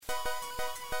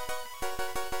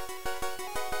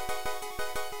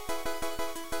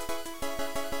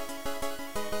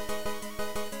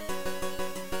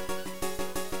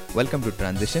Welcome to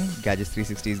Transition, Gadgets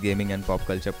 360's gaming and pop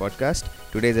culture podcast.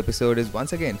 Today's episode is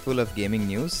once again full of gaming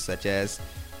news such as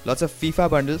lots of FIFA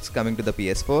bundles coming to the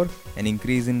PS4, an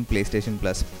increase in PlayStation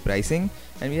Plus pricing,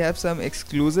 and we have some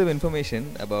exclusive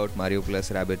information about Mario Plus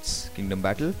Rabbids Kingdom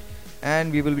Battle.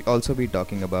 And we will also be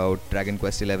talking about Dragon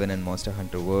Quest XI and Monster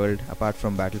Hunter World, apart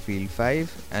from Battlefield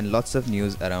 5, and lots of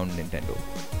news around Nintendo.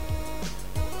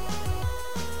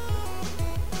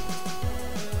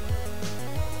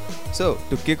 So,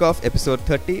 to kick off episode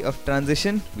 30 of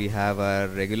Transition, we have our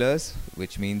regulars,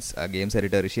 which means our games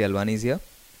editor Rishi Alwani is here.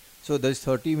 So does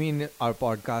 30 mean our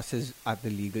podcast is at the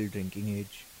legal drinking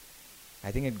age?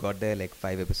 I think it got there like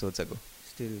 5 episodes ago.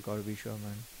 Still, gotta be sure,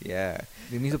 man. Yeah.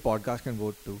 That means the podcast can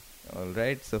vote too.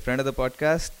 Alright, so friend of the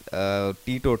podcast,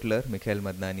 teetotaler Mikhail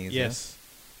Madnani is Yes.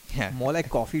 here. Yeah. More like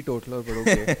coffee totaler, but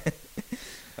okay.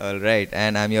 Alright,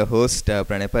 and I'm your host,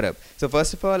 Pranay Parab. So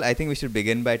first of all, I think we should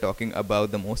begin by talking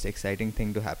about the most exciting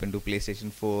thing to happen to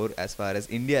PlayStation 4 as far as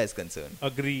India is concerned.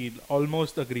 Agreed.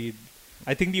 Almost agreed.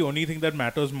 I think the only thing that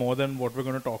matters more than what we're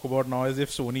going to talk about now is if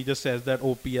Sony just says that,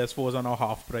 oh, PS4s are now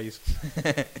half price.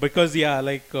 Because,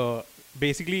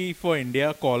 basically for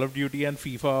India, Call of Duty and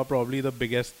FIFA are probably the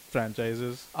biggest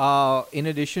franchises. In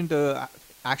addition to...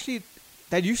 Actually,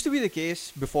 that used to be the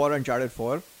case before Uncharted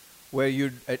 4, where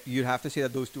you'd have to say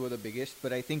that those two are the biggest.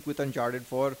 But I think with Uncharted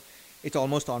 4, it's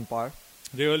almost on par.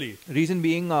 Really? Reason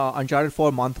being, Uncharted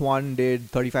 4 month 1 did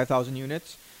 35,000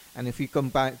 units. And if you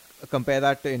compare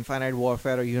that to Infinite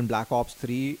Warfare or even Black Ops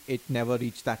 3, it never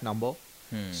reached that number.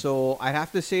 So I'd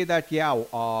have to say that,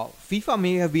 FIFA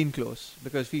may have been close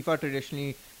because FIFA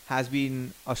traditionally has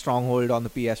been a stronghold on the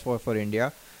PS4 for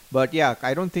India. But yeah,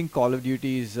 I don't think Call of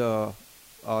Duty's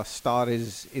star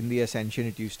is in the ascension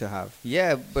it used to have.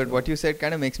 Yeah, but what you said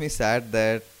kind of makes me sad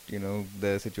that,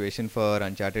 the situation for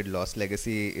Uncharted Lost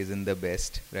Legacy isn't the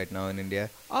best right now in India.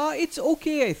 It's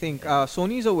okay, I think.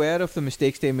 Sony's aware of the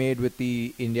mistakes they made with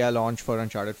the India launch for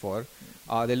Uncharted 4.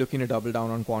 They're looking to double down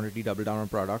on quantity, double down on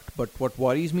product. But what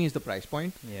worries me is the price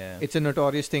point. Yeah. It's a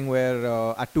notorious thing where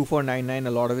at 2499,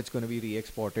 a lot of it's going to be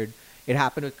re-exported. It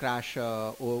happened with Crash,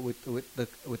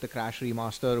 with the Crash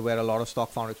remaster, where a lot of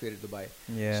stock found its way to Dubai.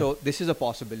 Yeah. So this is a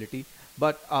possibility.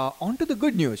 But on to the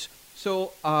good news.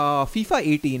 So FIFA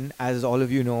 18, as all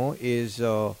of you know, is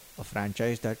a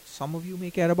franchise that some of you may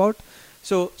care about.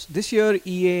 So this year,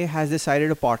 EA has decided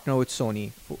to partner with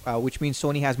Sony, which means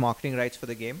Sony has marketing rights for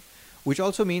the game, which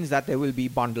also means that there will be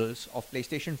bundles of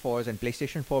PlayStation 4s and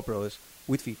PlayStation 4 Pros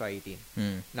with FIFA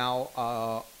 18. Now,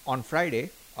 on Friday,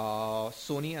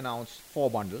 Sony announced 4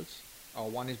 bundles.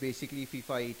 One is basically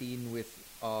FIFA 18 with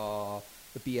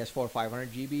the PS4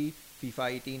 500GB,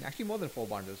 FIFA 18, actually more than 4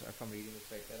 bundles if I'm reading this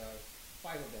right. There are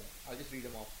 5 of them. I'll just read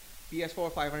them off.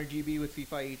 PS4 500GB with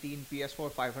FIFA 18, PS4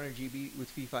 500GB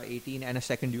with FIFA 18 and a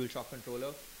second DualShock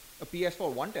controller, a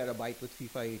PS4 1TB with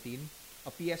FIFA 18,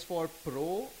 a PS4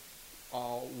 Pro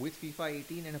with FIFA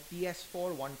 18 and a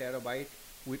PS4 1TB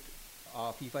with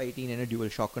FIFA 18 and a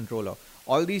DualShock controller.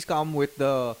 All these come with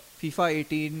the FIFA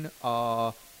 18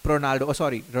 Ronaldo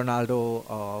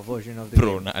version of the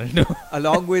game. Ronaldo.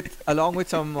 along with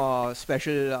some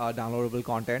special downloadable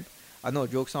content. No,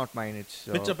 joke's not mine. It's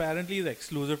Which apparently is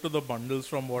exclusive to the bundles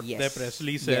from what Yes. their press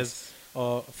release says.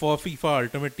 For FIFA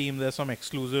Ultimate Team, there's some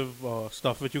exclusive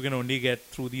stuff which you can only get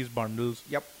through these bundles.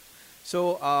 Yep.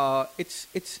 So this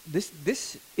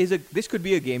could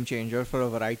be a game changer for a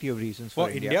variety of reasons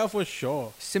For India, for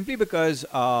sure. Simply because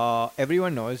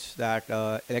everyone knows that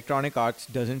Electronic Arts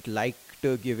doesn't like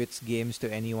to give its games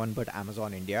to anyone but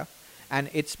Amazon India, and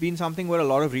it's been something where a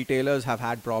lot of retailers have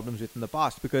had problems with in the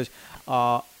past because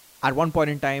at one point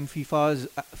in time,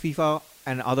 FIFA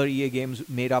and other EA games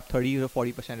made up 30 to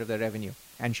 40% of their revenue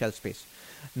and shelf space.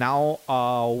 Now,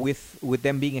 with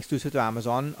them being exclusive to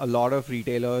Amazon, a lot of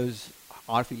retailers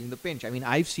are feeling the pinch. I mean,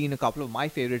 I've seen a couple of my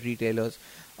favorite retailers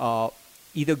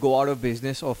either go out of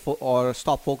business or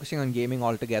stop focusing on gaming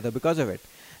altogether because of it.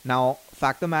 Now,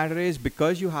 fact of the matter is,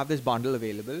 because you have this bundle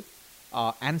available,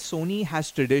 and Sony has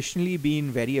traditionally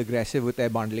been very aggressive with their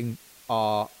bundling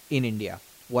in India.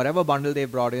 Whatever bundle they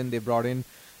brought in,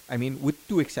 I mean, with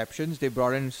 2 exceptions, they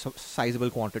brought in sizable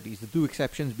quantities. The 2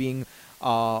 exceptions being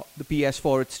the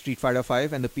PS4 with Street Fighter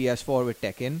 5 and the PS4 with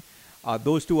Tekken.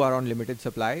 Those 2 are on limited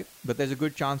supply, but there's a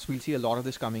good chance we'll see a lot of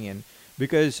this coming in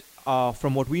because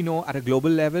from what we know at a global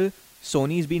level,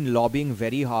 Sony's been lobbying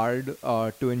very hard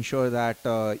to ensure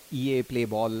that EA play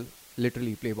ball,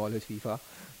 literally play ball is FIFA,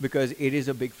 because it is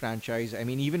a big franchise. I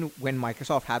mean, even when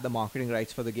Microsoft had the marketing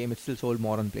rights for the game, it still sold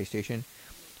more on PlayStation.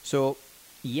 So,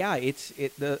 yeah,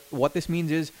 what this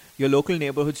means is your local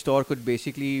neighborhood store could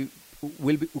basically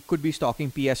could be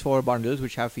stocking PS4 bundles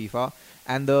which have FIFA,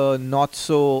 and the not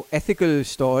so ethical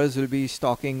stores will be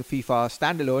stocking FIFA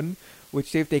standalone,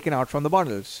 which they've taken out from the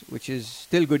bundles, which is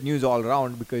still good news all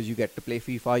around because you get to play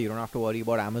FIFA. You don't have to worry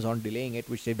about Amazon delaying it,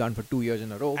 which they've done for 2 years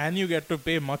in a row. And you get to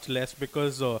pay much less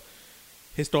because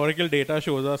historical data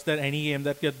shows us that any game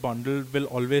that gets bundled will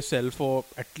always sell for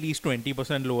at least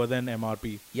 20% lower than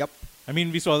MRP. Yep. I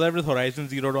mean, we saw that with Horizon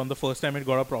Zero Dawn. The first time it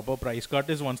got a proper price cut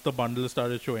is once the bundle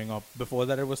started showing up. Before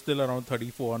that, it was still around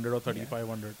 3,400 or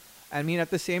 3,500. I mean, at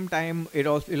the same time,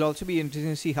 it'll also be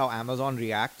interesting to see how Amazon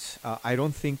reacts. I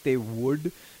don't think they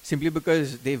would, simply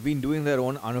because they've been doing their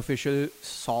own unofficial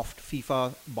soft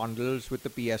FIFA bundles with the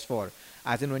PS4.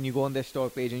 As in, when you go on their store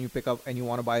page and you pick up and you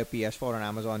want to buy a PS4 on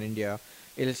Amazon India,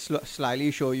 it'll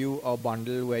slyly show you a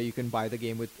bundle where you can buy the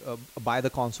game with buy the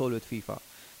console with FIFA.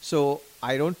 So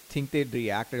I don't think they'd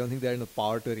react. I don't think they're in the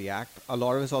power to react. A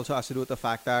lot of this also has to do with the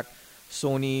fact that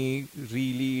Sony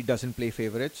really doesn't play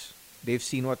favorites. They've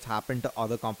seen what's happened to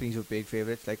other companies who played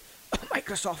favorites, like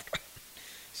Microsoft.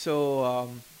 So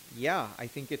yeah, I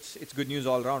think it's good news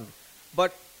all around.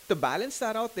 But to balance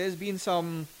that out, there's been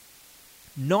some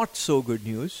not so good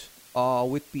news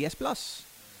with PS Plus,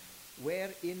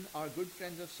 wherein our good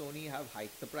friends of Sony have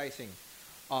hiked the pricing.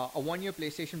 A 1-year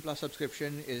PlayStation Plus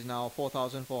subscription is now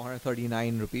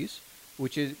 4,439 rupees,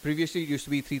 which is previously it used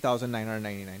to be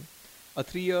 3,999. A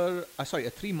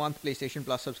 3-month PlayStation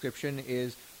Plus subscription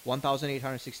is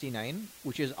 1,869,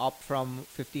 which is up from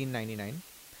 1,599.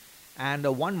 And a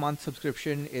 1-month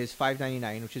subscription is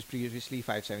 599, which is previously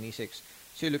 576.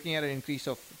 So you're looking at an increase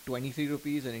of 23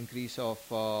 rupees, an increase of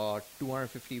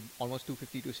 250, almost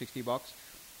 250, 260 bucks,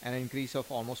 and an increase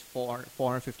of almost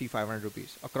 450, 500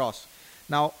 rupees across.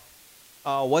 Now,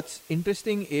 what's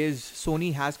interesting is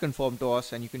Sony has confirmed to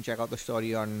us, and you can check out the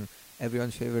story on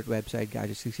everyone's favorite website,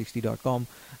 gadget360.com,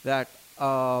 that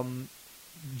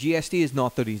GST is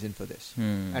not the reason for this.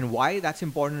 And why that's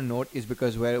important to note is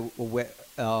because in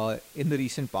the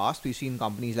recent past, we've seen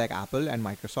companies like Apple and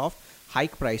Microsoft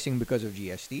hike pricing because of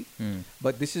GST.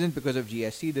 But this isn't because of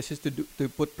GST. This is to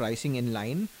put pricing in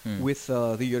line with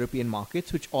the European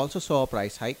markets, which also saw a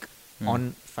price hike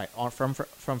from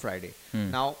Friday.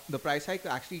 Now, the price hike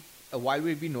actually, while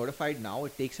we've been notified now,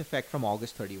 it takes effect from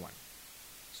August 31.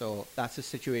 So that's the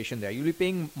situation there. You'll be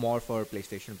paying more for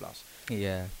PlayStation Plus.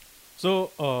 Yeah.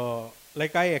 So,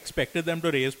 like I expected them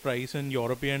to raise price in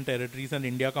European territories, and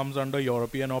India comes under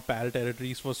European or PAL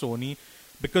territories for Sony,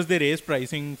 because they raised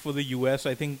pricing for the US,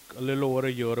 I think a little over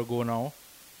a year ago now,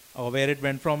 where it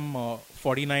went from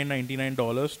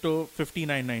 $49.99 to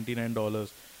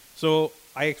 $59.99. So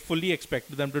I fully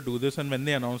expected them to do this, and when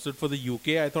they announced it for the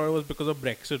UK, I thought it was because of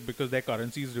Brexit, because their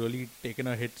currency's really taken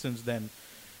a hit since then.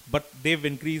 But they've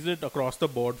increased it across the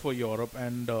board for Europe,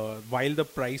 and while the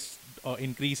price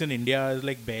increase in India is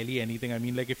like barely anything. I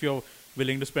mean, like if you're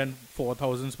willing to spend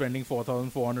 4,000, spending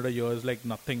 4,400 a year is like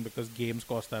nothing because games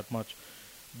cost that much.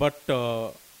 But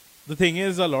the thing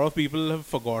is, a lot of people have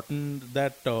forgotten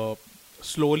that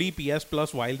slowly PS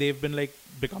Plus, while they've been like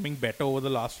becoming better over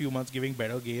the last few months, giving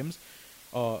better games,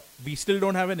 we still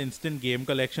don't have an instant game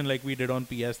collection like we did on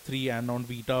PS3 and on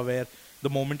Vita, where the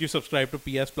moment you subscribe to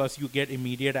PS Plus, you get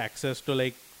immediate access to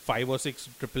like 5 or 6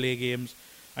 AAA games.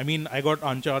 I mean, I got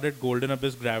Uncharted, Golden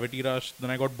Abyss, Gravity Rush, then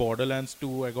I got Borderlands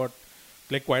 2, I got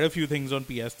like quite a few things on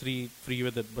PS3 free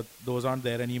with it, but those aren't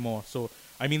there anymore. So,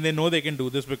 I mean, they know they can do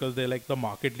this because they're like the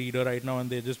market leader right now, and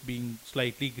they're just being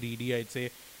slightly greedy, I'd say.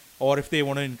 Or if they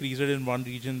want to increase it in one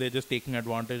region, they're just taking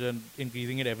advantage and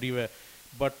increasing it everywhere.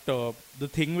 But the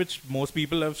thing which most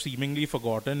people have seemingly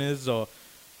forgotten is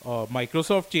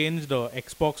Microsoft changed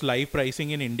Xbox Live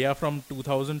pricing in India from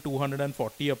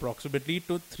 2,240 approximately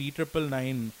to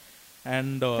 3,999,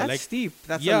 and that's like steep.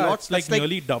 That's yeah, a lot. it's like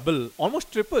nearly double,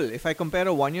 almost triple. If I compare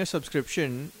a 1-year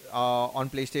subscription on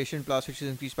PlayStation Plus, which is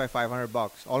increased by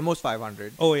 $500, almost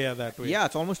 500. Oh yeah, that way. Yeah,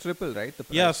 it's almost triple, right? The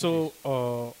price Yeah.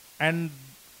 So and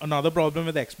another problem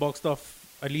with Xbox stuff,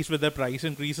 at least with their price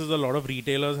increases, a lot of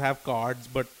retailers have cards,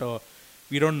 but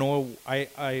we don't know.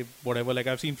 I whatever. Like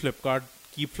I've seen Flipkart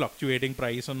keep fluctuating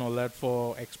price and all that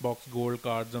for Xbox Gold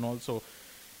cards and also.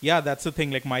 Yeah, that's the thing.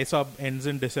 Like my sub ends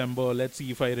in December. Let's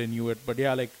see if I renew it. But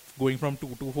yeah, like going from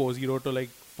 2,240 to like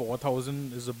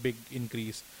 4,000 is a big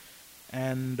increase.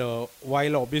 And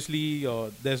while obviously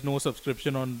there's no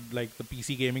subscription on like the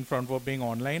PC gaming front for being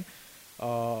online,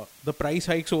 the price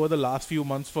hikes over the last few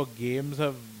months for games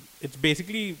it's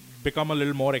basically become a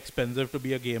little more expensive to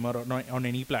be a gamer on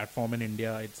any platform in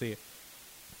India, I'd say.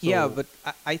 So, yeah, but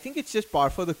I think it's just par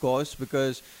for the course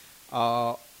because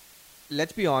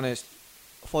let's be honest,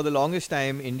 for the longest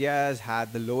time, India has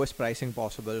had the lowest pricing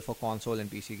possible for console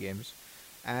and PC games.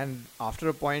 And after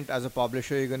a point, as a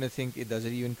publisher, you're going to think, it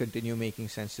doesn't even continue making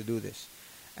sense to do this.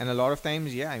 And a lot of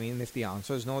times, yeah, I mean, if the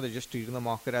answer is no, they're just treating the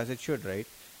market as it should, right?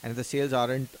 And if the sales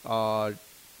aren't,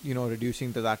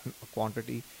 reducing to that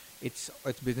quantity, it's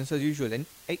business as usual. And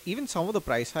even some of the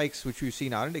price hikes which we've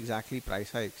seen aren't exactly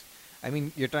price hikes. I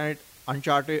mean, you're trying to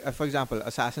Uncharted, for example,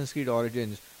 Assassin's Creed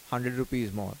Origins, 100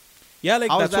 rupees more. Yeah,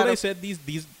 like How is that's what that I said.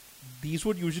 These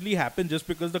would usually happen just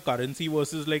because the currency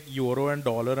versus like euro and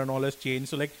dollar and all has changed.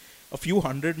 So like a few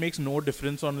hundred makes no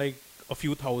difference on like a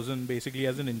few thousand basically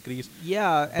as an increase.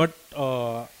 Yeah, But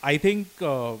I think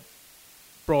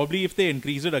probably if they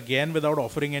increase it again without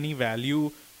offering any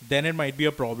value, then it might be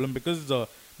a problem because the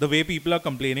way people are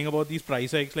complaining about these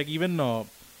price hikes, like even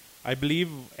I believe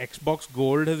Xbox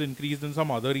Gold has increased in some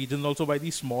other regions also by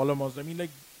these small amounts. I mean, like,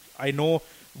 I know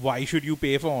why should you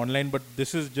pay for online, but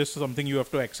this is just something you have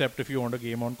to accept if you want a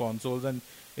game on consoles. And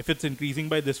if it's increasing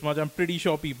by this much, I'm pretty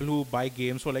sure people who buy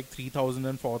games for like 3,000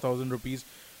 and 4,000 rupees,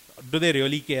 do they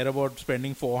really care about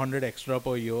spending 400 extra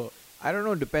per year? I don't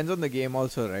know, depends on the game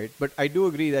also, right? But I do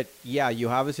agree that, yeah, you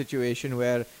have a situation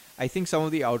where I think some of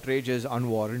the outrage is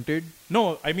unwarranted.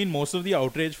 No, I mean, most of the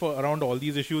outrage for around all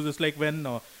these issues is like when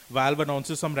Valve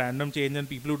announces some random change and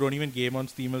people who don't even game on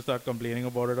Steam will start complaining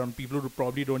about it, on people who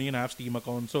probably don't even have Steam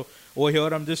accounts. So over here,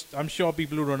 I'm sure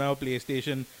people who don't have a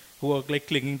PlayStation who are like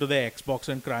clinging to their Xbox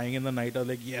and crying in the night are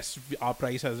like, yes, our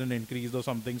price hasn't increased or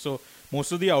something. So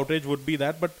most of the outrage would be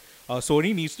that, but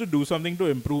Sony needs to do something to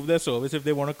improve their service if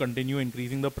they want to continue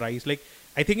increasing the price. Like,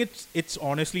 I think it's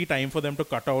honestly time for them to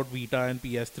cut out Vita and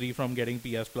PS3 from getting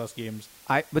PS Plus games.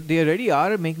 But they already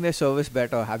are making their service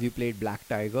better. Have you played Black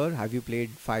Tiger? Have you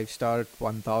played 5-star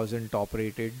 1000 top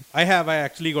rated? I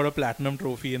actually got a platinum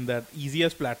trophy in that,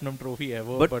 easiest platinum trophy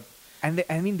ever. But and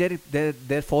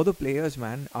they're for the players,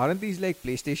 man. Aren't these like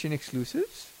PlayStation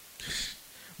exclusives?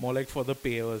 more like for the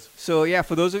payers. So yeah,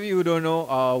 for those of you who don't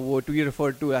know, what we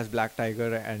refer to as Black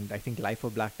Tiger, and I think Life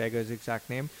of Black Tiger is the exact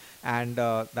name, and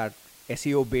that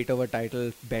SEO bait of a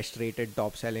title, best rated,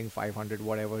 top selling 500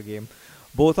 whatever game,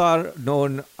 both are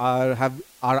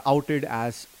outed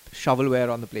as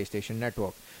shovelware on the PlayStation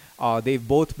Network. They've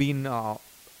both been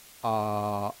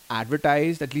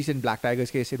advertised, at least in Black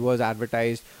Tiger's case, it was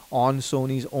advertised on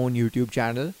Sony's own YouTube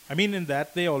channel. I mean, in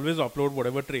that they always upload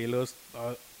whatever trailers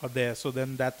are there, so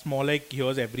then that's more like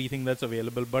here's everything that's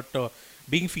available. But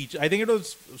being featured, I think it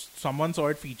was someone saw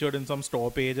it featured in some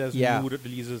store page as new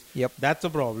releases. Yep, that's a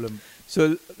problem.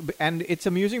 So, and it's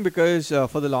amusing because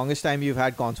for the longest time you've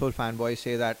had console fanboys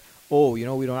say that, oh, we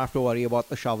don't have to worry about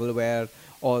the shovelware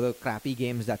or the crappy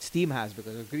games that Steam has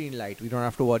because of Greenlight. We don't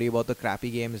have to worry about the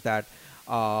crappy games that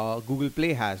Google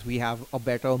Play has. We have a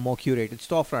better, more curated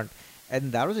storefront.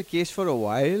 And that was the case for a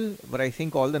while, but I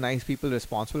think all the nice people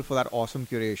responsible for that awesome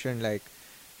curation, like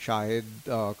Shahid,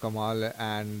 Kamal,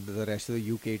 and the rest of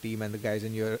the UK team and the guys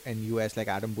in US like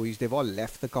Adam Buies, they've all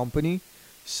left the company.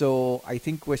 So I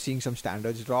think we're seeing some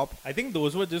standards drop. I think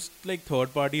those were just like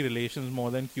third-party relations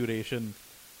more than curation.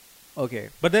 Okay.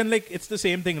 But then like it's the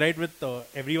same thing, right? With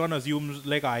everyone assumes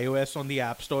like iOS on the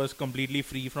App Store is completely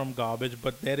free from garbage,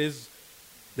 but there is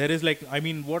like, I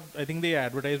mean, what I think they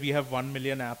advertise, we have 1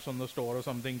 million apps on the store or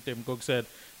something. Tim Cook said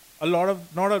a lot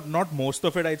of not most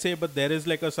of it, I'd say, but there is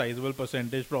like a sizable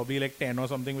percentage, probably like 10 or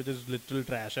something, which is literal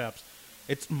trash apps.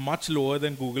 It's much lower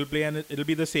than Google Play, and it'll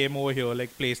be the same over here.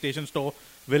 Like PlayStation Store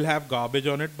will have garbage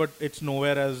on it, but it's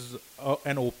nowhere as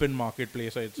an open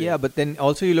marketplace, I'd say. Yeah, but then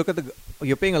also you look at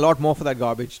you're paying a lot more for that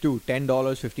garbage too. $10,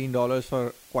 $15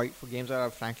 for games that are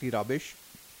frankly rubbish.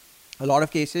 A lot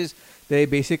of cases, they're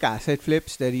basic asset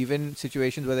flips. There are even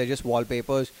situations where they're just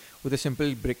wallpapers with a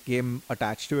simple brick game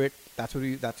attached to it. That's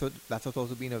what's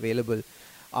also been available.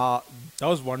 That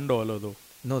was $1 though.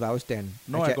 No, that was 10.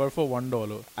 No, I got it for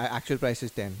 $1. Actual price is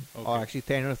 10, okay. or actually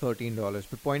 $10 or $13.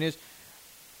 But point is,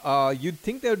 you'd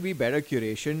think there would be better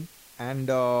curation, and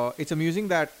it's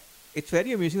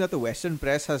very amusing that the Western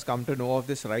press has come to know of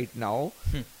this right now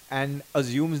and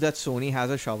assumes that Sony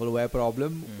has a shovelware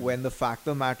problem, when the fact of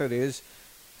the matter is,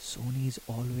 Sony's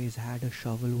always had a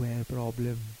shovelware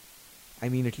problem. I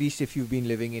mean, at least if you've been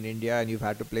living in India and you've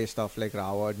had to play stuff like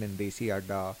Ravan and Desi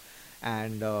Adda,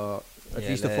 and at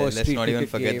least the first let's Street not even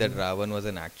Cricket forget game. that Ravan was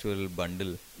an actual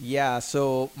bundle. Yeah,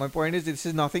 so my point is, this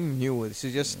is nothing new. This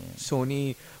is just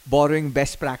Sony borrowing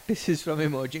best practices from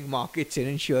emerging markets and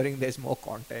ensuring there's more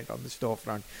content on the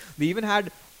storefront. We even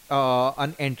had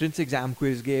an entrance exam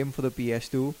quiz game for the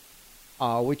PS2,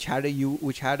 which had a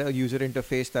user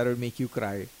interface that would make you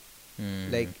cry.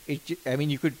 Like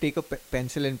you could take a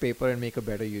pencil and paper and make a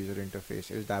better user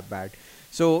interface. It was that bad.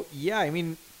 So yeah, I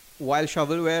mean, while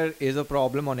shovelware is a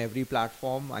problem on every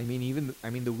platform, I mean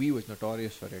the Wii was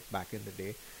notorious for it back in the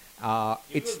day.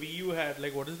 It's the Wii U had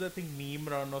like, what is that thing, Meme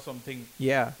Run or something?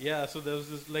 yeah. Yeah, so there was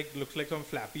this like, looks like some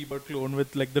Flappy Bird clone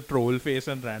with like the troll face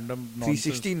and random nonsense.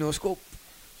 360 no scope.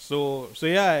 So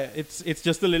yeah, it's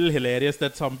just a little hilarious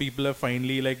that some people have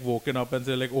finally like woken up and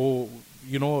say like, oh,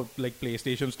 like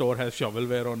PlayStation Store has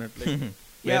shovelware on it. Like,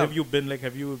 where Yeah. have you been? Like,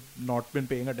 have you not been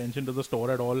paying attention to the store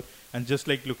at all and just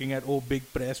like looking at, oh,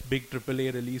 big press, big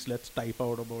AAA release, let's type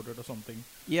out about it or something?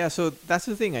 Yeah, so that's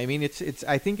the thing. I mean, it's.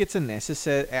 I think it's a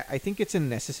necessary. I think it's a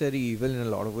necessary evil in a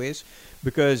lot of ways,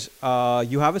 because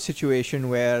you have a situation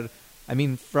where, I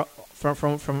mean,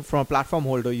 from a platform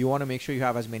holder, you want to make sure you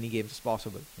have as many games as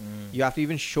possible. You have to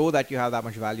even show that you have that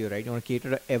much value, right? You want to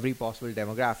cater to every possible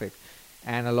demographic,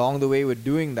 and along the way with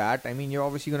doing that, I mean, you're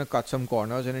obviously going to cut some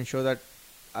corners and ensure that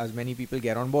as many people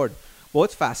get on board. But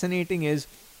what's fascinating is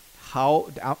how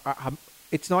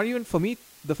it's not even, for me,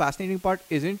 the fascinating part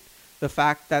isn't the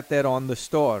fact that they're on the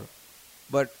store,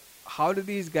 but how do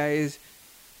these guys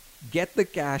get the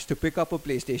cash to pick up a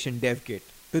PlayStation dev kit?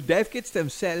 The dev kits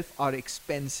themselves are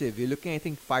expensive. You're looking, I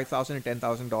think, $5,000 and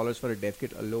 $10,000 for a dev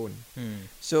kit alone.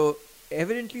 So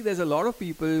evidently there's a lot of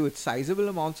people with sizable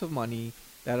amounts of money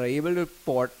that are able to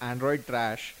port Android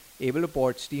trash, able to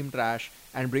port Steam trash,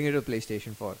 and bring it to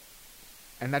PlayStation 4.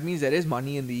 And that means there is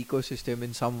money in the ecosystem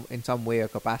in some way or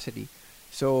capacity.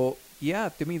 So yeah,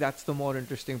 to me that's the more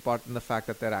interesting part than the fact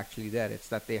that they're actually there. It's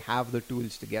that they have the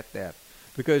tools to get there.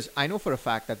 Because I know for a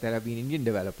fact that there have been Indian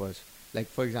developers, like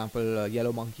for example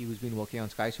Yellow Monkey, who's been working on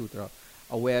Sky Sutra,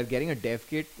 where getting a dev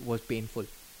kit was painful.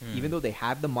 Even though they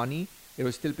had the money, it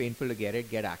was still painful to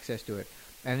get access to it.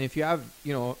 And if you have,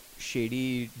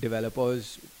 shady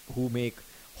developers who make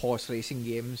horse racing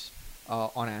games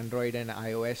on Android and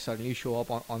iOS suddenly show up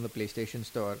on the PlayStation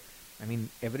Store, I mean,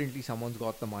 evidently someone's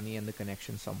got the money and the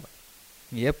connection somewhere.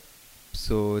 Yep.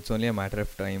 So it's only a matter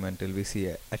of time until we see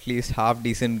at least half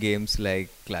decent games like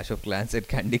Clash of Clans and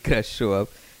Candy Crush show up,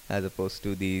 as opposed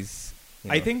to these.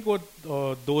 I think what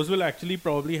those will actually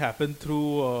probably happen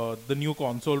through the new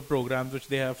console programs which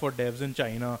they have for devs in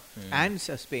China. And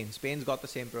Spain. Spain's got the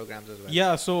same programs as well.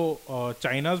 Yeah, so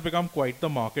China's become quite the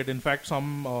market. In fact,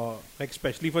 some like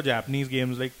especially for Japanese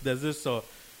games, like there's this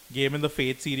game in the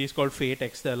Fate series called Fate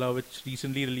Extella, which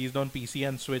recently released on PC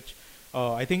and Switch.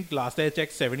 I think last I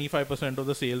checked, 75% of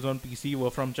the sales on PC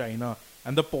were from China,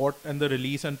 and the port and the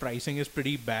release and pricing is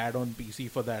pretty bad on PC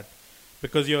for that.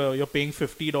 Because you're paying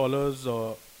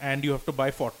 $50 and you have to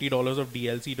buy $40 of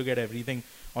DLC to get everything.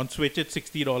 On Switch, it's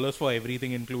 $60 for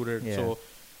everything included. Yeah.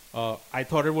 So I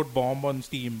thought it would bomb on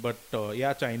Steam, but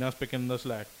yeah, China's picking the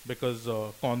slack because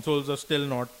consoles are still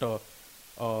not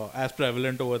as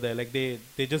prevalent over there. Like they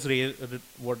just they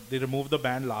removed the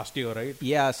ban last year, right?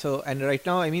 Yeah, so, and right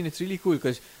now, I mean, it's really cool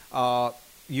because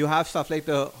you have stuff like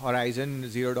the Horizon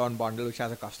Zero Dawn bundle, which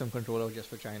has a custom controller just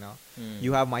for China.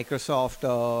 You have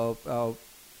Microsoft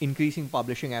increasing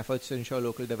publishing efforts to ensure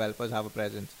local developers have a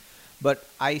presence. But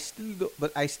I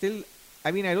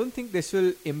mean, I don't think this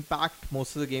will impact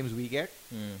most of the games we get.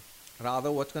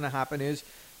 Rather, what's going to happen is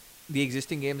the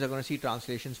existing games are going to see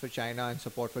translations for China and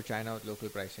support for China with local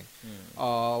pricing.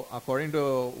 According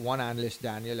to one analyst,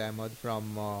 Daniel Ahmed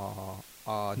from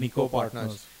Nico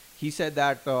Partners, he said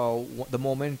that the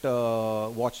moment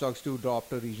Watch Dogs 2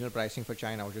 dropped to regional pricing for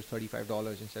China, which was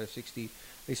 $35 instead of $60,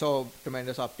 they saw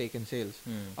tremendous uptake in sales.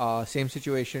 Same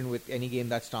situation with any game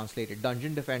that's translated.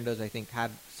 Dungeon Defenders, I think, had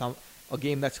a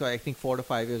game that's I think 4 to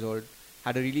 5 years old,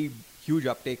 had a really huge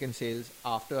uptake in sales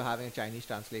after having a Chinese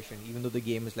translation, even though the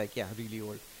game is really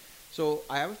old. So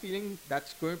I have a feeling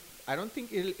that's good. I don't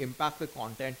think it'll impact the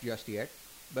content just yet,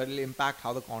 but it'll impact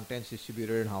how the content's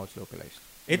distributed and how it's localized.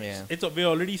 We're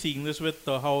already seeing this with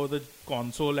how the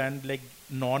console and like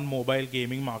non-mobile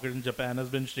gaming market in Japan has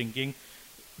been shrinking.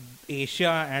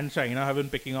 Asia and China have been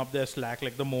picking up their slack.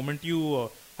 Like the moment you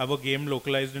have a game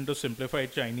localized into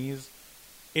simplified Chinese,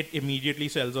 it immediately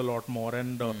sells a lot more.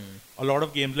 And a lot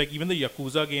of games, like even the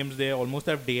Yakuza games, they almost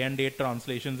have day and date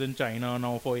translations in China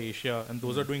now for Asia, and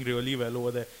those are doing really well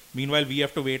over there. Meanwhile, we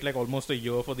have to wait like almost a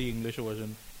year for the English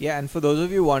version. Yeah, and for those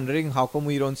of you wondering how come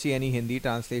we don't see any Hindi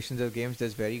translations of games,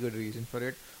 there's very good reason for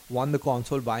it. One, the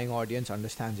console buying audience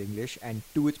understands English, and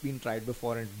two, it's been tried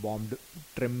before and bombed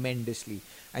tremendously.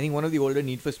 I think one of the older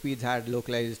Need for Speeds had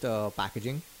localized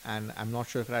packaging, and I'm not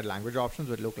sure if it had language options,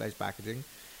 but localized packaging.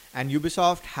 And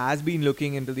Ubisoft has been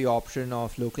looking into the option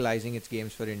of localizing its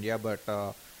games for India, but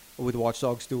with Watch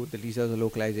Dogs 2, at least there's a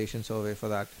localization survey for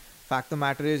that. Fact of the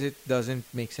matter is, it doesn't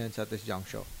make sense at this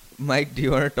juncture. Mike, do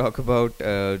you want to talk about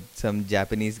some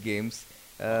Japanese games?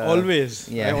 Always.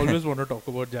 yeah. I always want to talk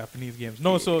about Japanese games.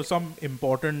 No, so some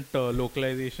important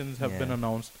localizations have been Yeah.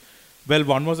 announced. Well,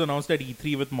 one was announced at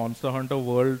E3 with Monster Hunter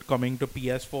World coming to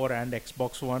PS4 and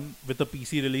Xbox One with a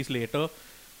PC release later.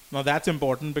 Now that's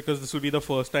important because this will be the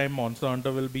first time Monster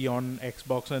Hunter will be on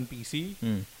Xbox and PC.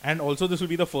 And also this will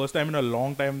be the first time in a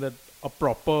long time that a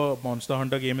proper Monster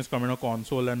Hunter game is coming on a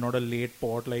console and not a late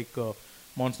port like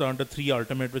Monster Hunter 3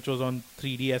 Ultimate, which was on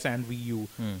 3DS and Wii U.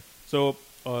 So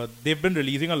they've been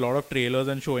releasing a lot of trailers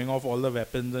and showing off all the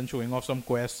weapons and showing off some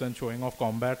quests and showing off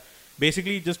combat.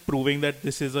 Basically just proving that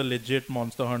this is a legit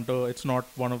Monster Hunter. It's not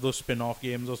one of those spin-off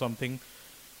games or something.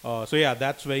 So yeah,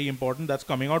 that's very important. That's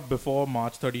coming out before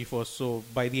March 31st, so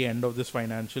by the end of this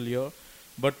financial year.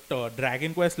 But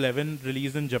Dragon Quest XI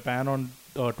released in Japan on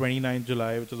 29th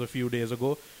July, which was a few days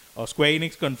ago. Square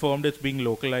Enix confirmed it's being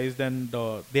localized, and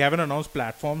they haven't announced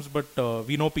platforms, but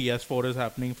we know PS4 is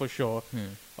happening for sure.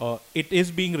 It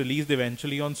is being released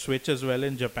eventually on Switch as well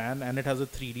in Japan, and it has a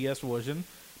 3DS version,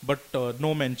 but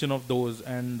no mention of those.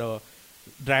 And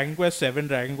Dragon Quest 7,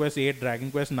 Dragon Quest 8, Dragon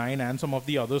Quest 9, and some of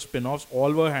the other spin-offs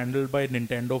all were handled by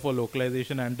Nintendo for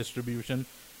localization and distribution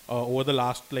over the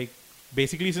last,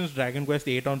 basically since Dragon Quest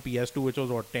 8 on PS2, which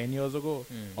was, 10 years ago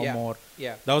or Yeah. more.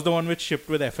 Yeah. That was the one which shipped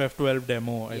with FF12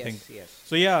 demo, I think. Yes.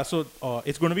 So yeah,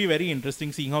 it's going to be very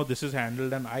interesting seeing how this is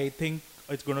handled, and I think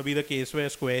it's going to be the case where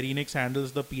Square Enix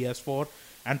handles the PS4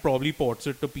 and probably ports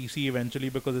it to PC eventually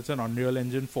because it's an Unreal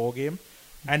Engine 4 game.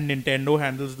 And Nintendo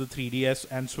handles the 3DS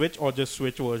and Switch, or just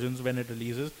Switch versions when it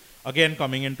releases. Again,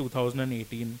 coming in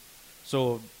 2018.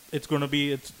 So it's going to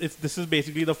be this is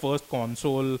basically the first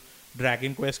console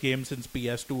Dragon Quest game since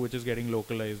PS2 which is getting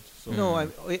localized. So No,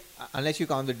 unless you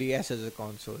count the DS as a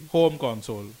console. home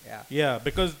console. Yeah. Yeah,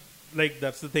 because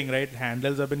that's the thing, right?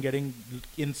 Handhelds have been getting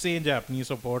insane Japanese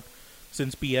support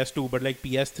since PS2, but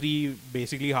PS3,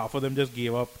 basically half of them just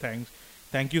gave up.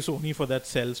 Thank you Sony for that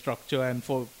cell structure and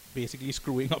for basically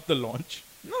screwing up the launch.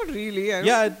 Not really. I don't-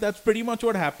 Yeah, that's pretty much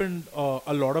what happened.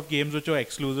 A lot of games which were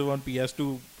exclusive on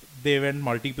PS2, they went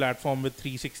multi-platform with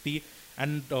 360,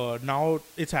 and now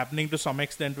it's happening to some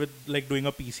extent with doing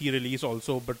a PC release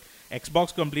also. But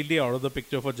Xbox completely out of the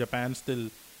picture for Japan still,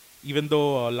 even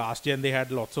though last gen they had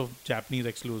lots of Japanese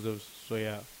exclusives. So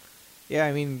yeah, Yeah,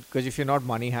 I mean, because if you're not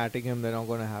money hatting them, they're not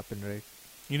going to happen, right?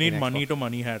 you need In money Xbox. to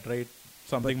money hat, right?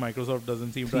 Something Microsoft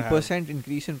doesn't seem to have. 3%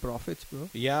 increase in profits, bro.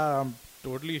 Yeah, I'm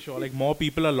totally sure. More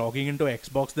people are logging into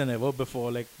Xbox than ever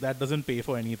before. That doesn't pay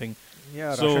for anything. Yeah,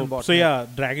 Russian botnet. So yeah,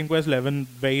 Dragon Quest 11,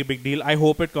 very big deal. I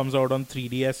hope it comes out on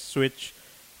 3DS, Switch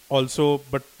also,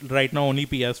 but right now only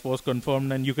PS4 is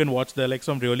confirmed, and you can watch there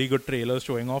some really good trailers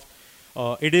showing off.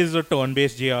 It is a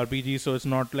turn-based JRPG, so it's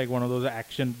not one of those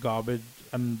action garbage,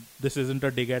 and this isn't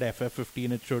a dig at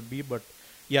FF15, it should be, but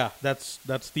yeah,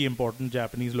 that's the important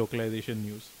Japanese localization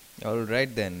news. All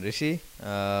right then, Rishi.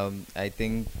 I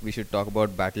think we should talk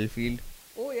about Battlefield.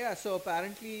 Oh yeah, so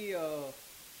apparently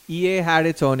EA had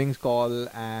its earnings call,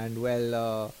 and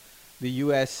the the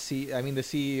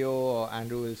CEO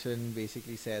Andrew Wilson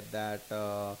basically said that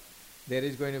there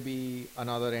is going to be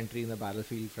another entry in the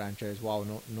Battlefield franchise. Wow,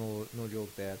 no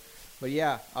joke there. But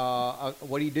yeah,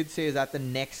 what he did say is that the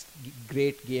next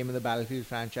great game in the Battlefield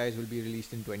franchise will be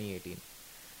released in 2018.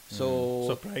 So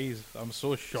Surprise! I'm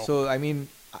so shocked. so I mean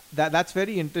that's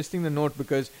very interesting to note,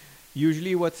 because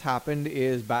usually what's happened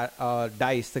is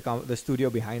DICE, the studio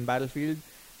behind Battlefield,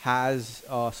 has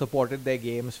supported their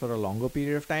games for a longer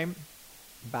period of time.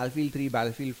 Battlefield 3,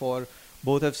 Battlefield 4,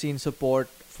 both have seen support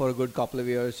for a good couple of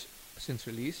years since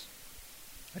release.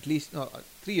 At least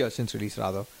 3 years since release,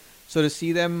 rather. So to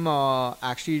see them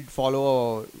actually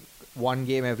follow one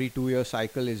game every 2-year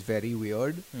cycle is very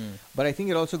weird. But I think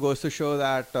it also goes to show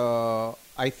that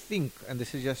I think, and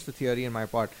this is just a theory in my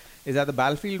part, is that the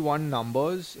Battlefield 1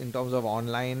 numbers in terms of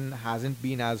online hasn't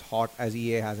been as hot as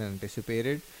EA has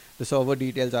anticipated. The server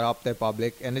details are up, they're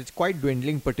public, and it's quite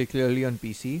dwindling, particularly on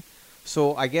PC.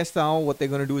 So I guess now what they're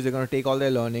going to do is they're going to take all their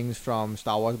learnings from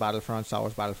Star Wars Battlefront, Star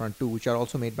Wars Battlefront 2, which are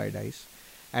also made by DICE,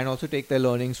 and also take their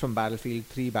learnings from Battlefield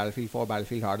 3, Battlefield 4,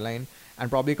 Battlefield Hardline, and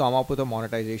probably come up with a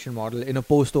monetization model in a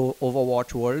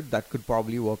post-Overwatch world that could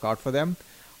probably work out for them.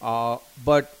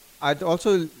 But it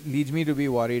also leads me to be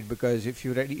worried, because if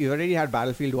you already had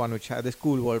Battlefield 1, which had this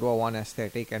cool World War 1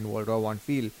 aesthetic and World War 1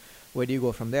 feel, where do you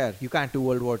go from there? You can't do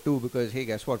World War 2 because, hey,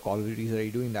 guess what? Call of Duty is already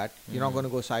doing that. You're not going to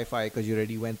go sci-fi because you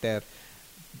already went there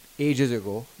ages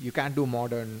ago. You can't do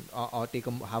modern or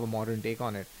have a modern take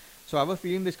on it. So I have a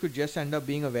feeling this could just end up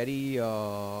being a very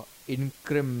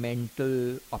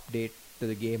incremental update to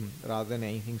the game rather than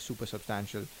anything super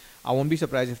substantial. I won't be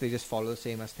surprised if they just follow the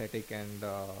same aesthetic and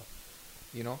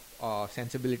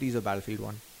sensibilities of Battlefield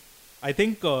 1. I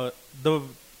think the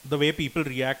way people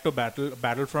react to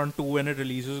Battlefront 2 when it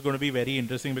releases is going to be very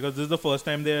interesting, because this is the first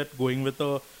time they're going with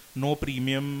a no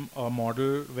premium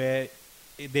model where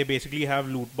they basically have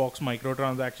loot box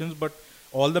microtransactions, but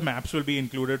all the maps will be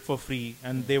included for free,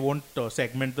 and they won't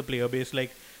segment the player base.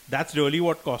 Like, that's really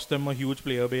what cost them a huge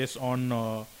player base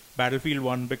on Battlefield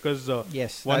 1, because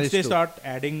Yes, that once is they true. start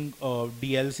adding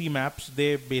DLC maps,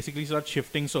 they basically start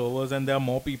shifting servers, and there are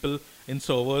more people in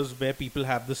servers where people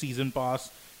have the season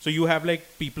pass. So you have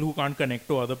like people who can't connect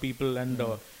to other people, and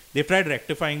they've tried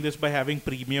rectifying this by having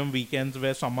premium weekends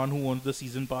where someone who owns the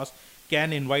season pass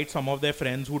can invite some of their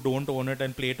friends who don't own it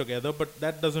and play together, but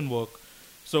that doesn't work.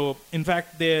 So, in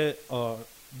fact,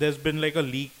 there's been like a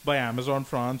leak by Amazon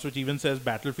France, which even says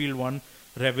Battlefield 1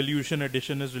 Revolution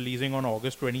Edition is releasing on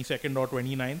August 22nd or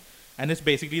 29th. And it's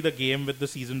basically the game with the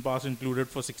season pass included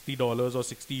for $60 or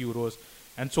 60 euros.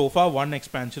 And so far, one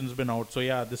expansion's been out. So,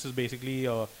 yeah, this is basically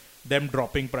them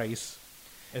dropping price,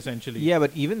 essentially. Yeah,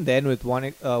 but even then, with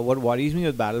what worries me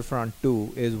with Battlefront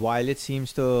 2 is, while it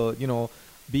seems to,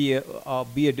 be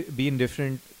a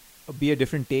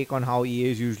different take on how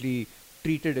EA is usually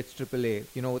treated its AAA.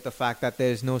 With the fact that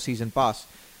there's no season pass.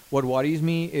 What worries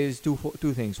me is two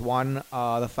things. One,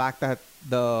 the fact that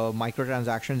the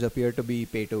microtransactions appear to be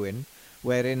pay to win,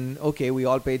 wherein we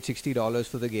all paid $60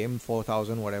 for the game,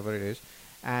 4,000 whatever it is,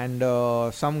 and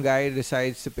some guy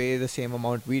decides to pay the same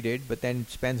amount we did, but then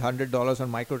spends $100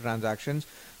 on microtransactions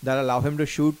that allow him to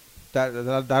shoot, that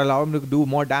allow him to do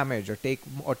more damage or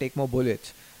take more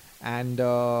bullets, and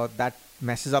that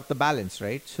messes up the balance,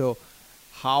 right? So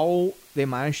how they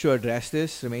manage to address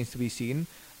this remains to be seen.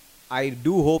 I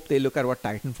do hope they look at what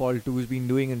Titanfall 2 has been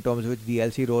doing in terms of its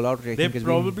DLC rollout, which I think has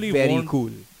been very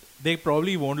cool. They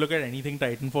probably won't look at anything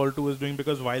Titanfall 2 is doing,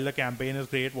 because while the campaign is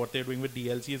great, what they're doing with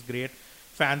DLC is great.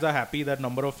 Fans are happy. That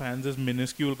number of fans is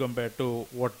minuscule compared to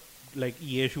what like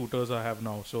EA shooters have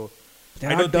now. So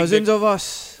There are dozens of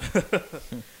us.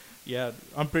 Yeah,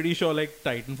 I'm pretty sure like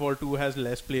Titanfall 2 has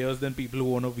less players than people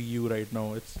who own a Wii U right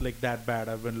now. It's like that bad.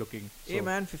 I've been looking. So. Hey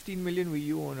man, 15 million Wii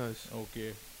U owners.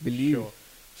 Okay. Believe. Sure.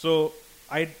 So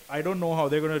I don't know how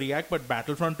they're going to react, but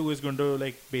Battlefront 2 is going to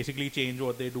like basically change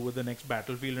what they do with the next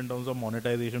Battlefield in terms of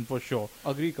monetization for sure.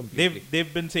 Agree completely.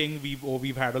 They've been saying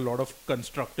we've had a lot of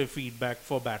constructive feedback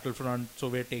for Battlefront, so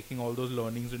we're taking all those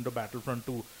learnings into Battlefront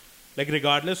 2. Like,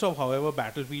 regardless of however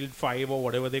Battlefield 5 or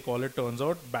whatever they call it turns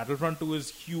out, Battlefront 2 is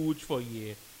huge for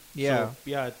EA. Yeah. So,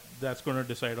 yeah, that's going to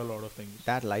decide a lot of things.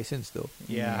 That license though.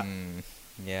 Yeah.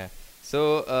 Yeah.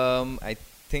 So, I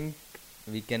think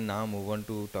we can now move on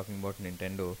to talking about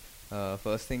Nintendo.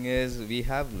 First thing is, we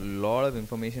have a lot of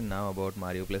information now about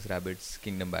Mario plus Rabbids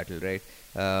Kingdom Battle, right?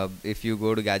 If you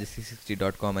go to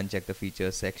gadget360.com and check the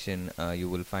features section, you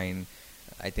will find,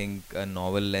 I think, a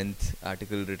novel-length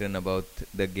article written about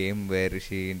the game where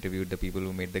Rishi interviewed the people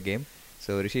who made the game.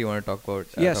 So, Rishi, you want to talk about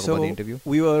about the interview?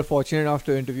 We were fortunate enough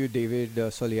to interview David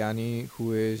Soliani,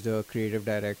 who is the creative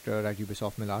director at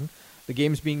Ubisoft Milan. The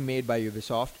game's being made by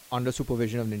Ubisoft under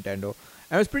supervision of Nintendo.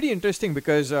 And it was pretty interesting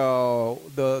because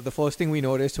the first thing we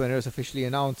noticed when it was officially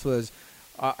announced was,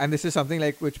 and this is something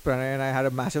like which Pranay and I had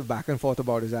a massive back and forth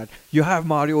about, is that you have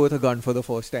Mario with a gun for the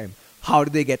first time. How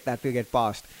did they get that to get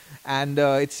past? And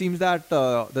it seems that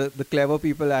the clever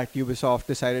people at Ubisoft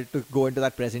decided to go into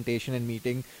that presentation and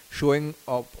meeting showing,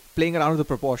 playing around with the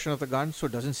proportion of the gun so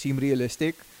it doesn't seem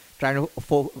realistic, trying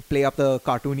to play up the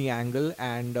cartoony angle,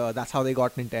 and that's how they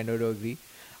got Nintendo to agree.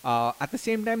 At the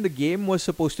same time, the game was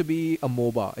supposed to be a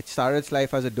MOBA. It started its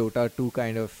life as a Dota 2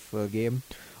 kind of game,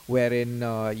 wherein,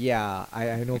 I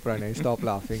know Pranay, stop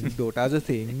laughing. Dota's a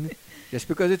thing. Just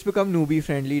because it's become newbie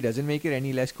friendly doesn't make it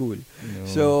any less cool. No.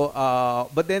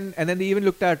 So, then they even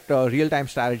looked at real-time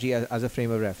strategy as a frame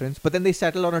of reference. But then they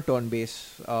settled on a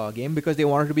turn-based game because they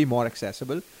wanted to be more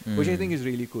accessible, which I think is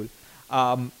really cool.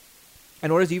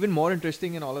 And what is even more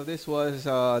interesting in all of this was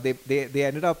they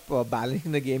ended up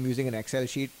balancing the game using an Excel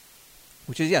sheet,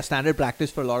 which is standard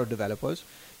practice for a lot of developers.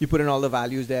 You put in all the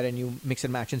values there and you mix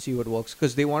and match and see what works,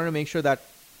 because they wanted to make sure that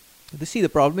the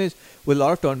problem is with a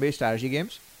lot of turn-based strategy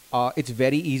games, it's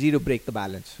very easy to break the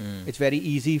balance. It's very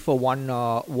easy for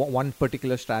one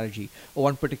particular strategy or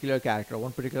one particular character or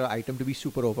one particular item to be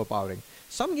super overpowering.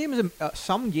 Some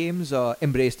games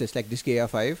embrace this, like Disgaea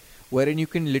 5, wherein you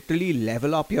can literally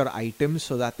level up your items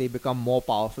so that they become more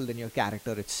powerful than your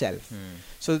character itself.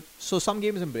 So some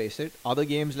games embrace it. Other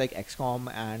games like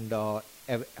XCOM and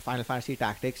Final Fantasy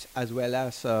Tactics, as well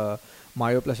as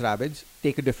Mario plus Rabbids,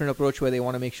 take a different approach where they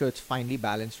want to make sure it's finely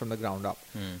balanced from the ground up.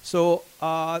 So,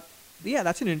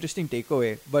 that's an interesting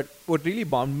takeaway. But what really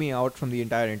bummed me out from the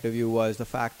entire interview was the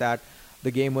fact that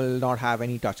the game will not have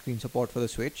any touchscreen support for the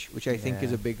Switch, which I think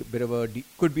is Yeah. a bit of a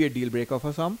could be a deal breaker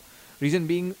for some. Reason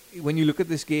being, when you look at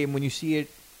this game, when you see it,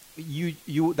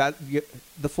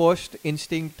 the first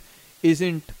instinct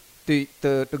isn't to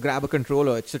grab a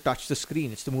controller; it's to touch the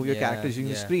screen, it's to move your Yeah, characters using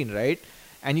the yeah. screen, right?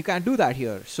 And you can't do that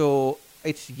here. So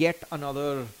it's yet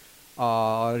another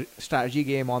strategy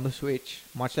game on the Switch,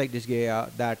 much like Disgaea,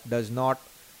 that does not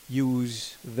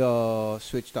use the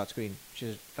Switch touchscreen, which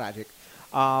is tragic.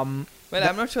 Well,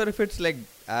 I'm not sure if it's like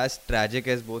as tragic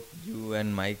as both you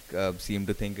and Mike seem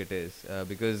to think it is,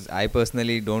 because I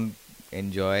personally don't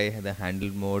enjoy the handle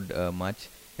mode much,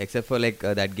 except for like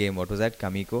that game. What was that,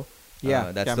 Kamiko?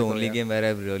 Yeah, that's the Kamiko, only yeah. game where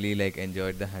I've really like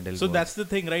enjoyed the handle So mode. that's the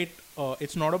thing, right?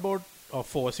 It's not about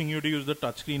forcing you to use the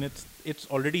touchscreen. It's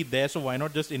already there, so why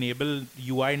not just enable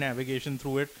UI navigation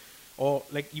through it? Or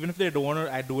like even if they don't want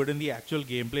to do it in the actual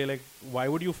gameplay, like why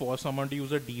would you force someone to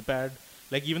use a D-pad?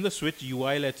 Like even the Switch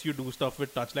UI lets you do stuff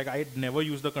with touch. Like I never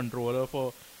use the controller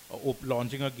for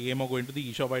launching a game or going to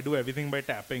the eShop. I do everything by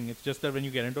tapping. It's just that when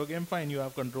you get into a game, fine, you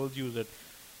have controls, use it.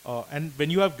 And when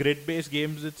you have grid-based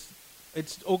games,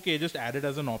 it's okay. Just add it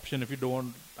as an option if you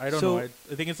don't. I don't So- know.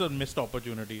 I think it's a missed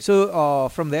opportunity. So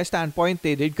from their standpoint,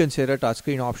 they did consider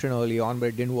touchscreen option early on, but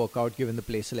it didn't work out given the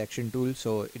play selection tool.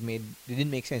 So it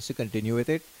didn't make sense to continue with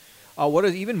it. What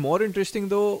is even more interesting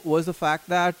though was the fact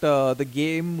that the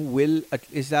game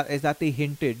is that they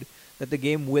hinted that the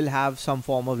game will have some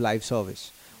form of live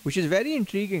service, which is very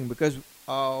intriguing because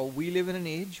we live in an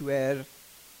age where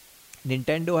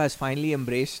Nintendo has finally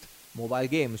embraced mobile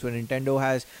games, where Nintendo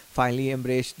has finally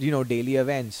embraced daily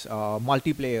events,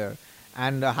 multiplayer,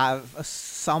 and have a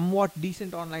somewhat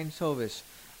decent online service.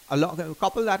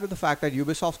 Couple that with the fact that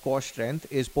Ubisoft's core strength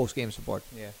is post-game support.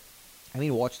 yeah. I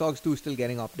mean, Watch Dogs 2 is still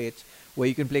getting updates where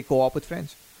you can play co-op with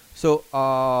friends. So,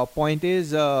 point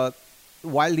is,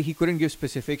 while he couldn't give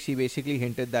specifics, he basically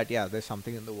hinted that, yeah, there's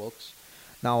something in the works.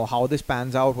 Now, how this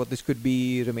pans out, what this could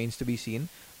be, remains to be seen.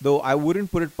 Though I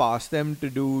wouldn't put it past them to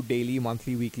do daily,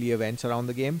 monthly, weekly events around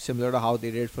the game, similar to how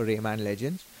they did for Rayman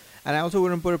Legends. And I also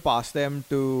wouldn't put it past them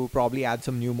to probably add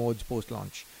some new modes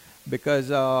post-launch. Because,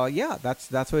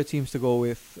 that's where it seems to go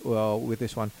with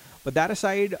this one. But that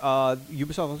aside,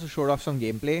 Ubisoft also showed off some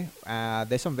gameplay.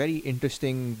 There's some very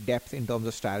interesting depth in terms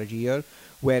of strategy here,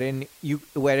 wherein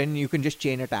you can just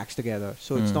chain attacks together.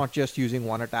 So it's not just using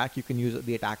one attack. You can use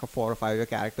the attack of 4 or 5 of your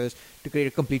characters to create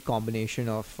a complete combination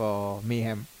of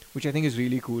mayhem, which I think is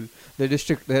really cool.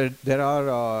 There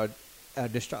are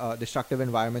destructive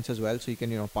environments as well, so you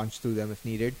can punch through them if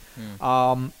needed.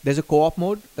 There's a co-op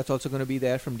mode that's also going to be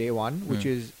there from day one, which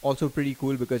is also pretty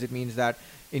cool because it means that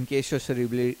in case you're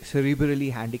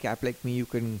cerebrally handicapped like me, you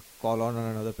can call on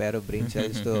another pair of brain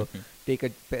cells to take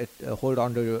hold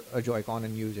on to a Joy-Con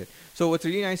and use it. So what's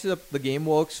really nice is that the game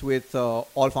works with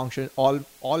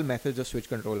all methods of Switch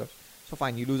controllers. So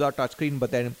fine, you lose our touchscreen,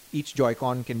 but then each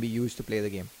Joy-Con can be used to play the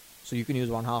game. So you can use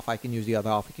one half, I can use the other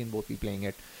half, we can both be playing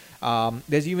it.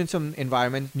 There's even some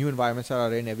new environments that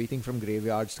are in everything from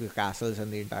graveyards to castles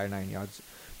and the entire 9 yards.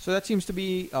 So that seems to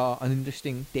be an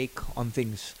interesting take on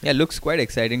things. Yeah, looks quite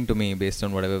exciting to me based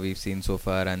on whatever we've seen so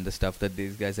far and the stuff that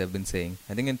these guys have been saying.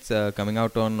 I think it's coming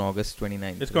out on August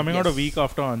 29th. It's coming out a Yes. week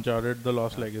after Uncharted: The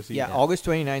Lost Legacy. Yeah, August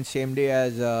 29th, same day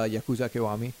as Yakuza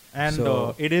Kiwami. And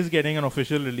So- it is getting an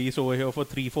official release over here for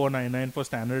 3499 for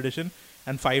standard edition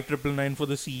and 5999 for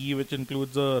the CE, which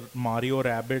includes a Mario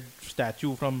Rabbids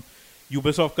statue from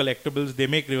Ubisoft Collectibles. They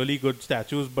make really good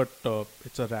statues, but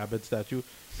it's a Rabbids statue.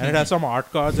 And it has some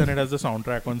art cards and it has the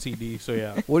soundtrack on CD. So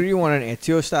yeah. What do you want, an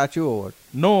Ezio statue or what?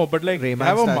 No, but like Rayman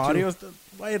have a statue? Mario.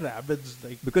 Why Rabbids?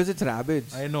 Like Because it's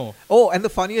Rabbids. I know. Oh, and the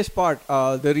funniest part,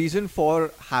 the reason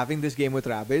for having this game with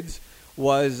Rabbids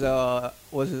was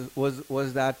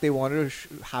that they wanted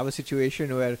to have a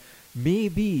situation where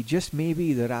maybe, just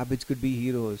maybe, the Rabbids could be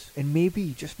heroes, and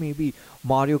maybe, just maybe,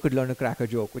 Mario could learn to crack a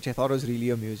joke, which I thought was really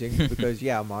amusing because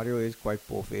Mario is quite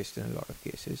po-faced in a lot of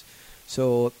cases.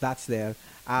 So that's there.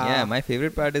 Yeah, my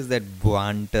favorite part is that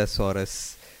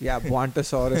Buantasaurus. Yeah,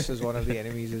 Buantasaurus is one of the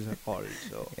enemies is called.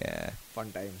 So Yeah.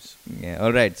 fun times. Yeah,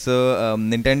 all right. So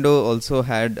Nintendo also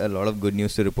had a lot of good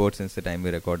news to report since the time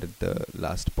we recorded the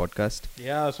last podcast.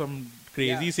 Yeah, some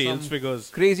crazy Yeah, sales some figures.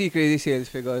 Crazy sales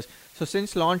figures. So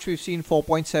since launch, we've seen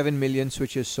 4.7 million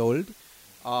Switches sold.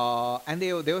 And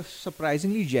they were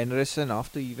surprisingly generous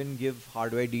enough to even give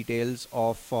hardware details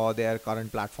of their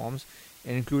current platforms,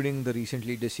 including the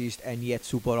recently deceased and yet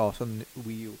super awesome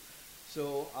Wii U.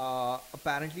 So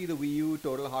apparently the Wii U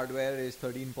total hardware is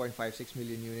 13.56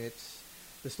 million units.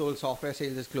 The total software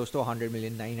sales is close to 100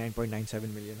 million,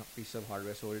 99.97 million pieces of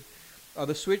hardware sold.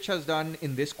 The Switch has done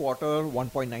in this quarter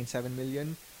 1.97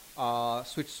 million.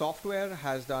 Switch software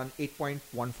has done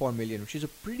 8.14 million, which is a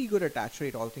pretty good attach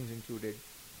rate, all things included.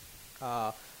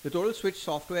 The total Switch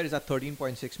software is at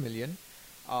 13.6 million,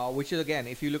 which is, again,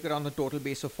 if you look at on the total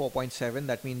base of 4.7,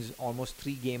 that means almost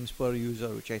 3 games per user,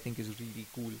 which I think is really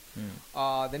cool.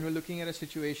 Then we're looking at a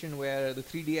situation where the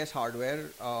 3DS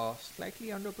hardware slightly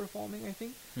underperforming, I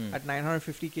think, at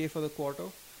 950k for the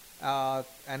quarter.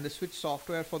 And the Switch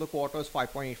software for the quarter is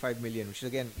 5.85 million, which is,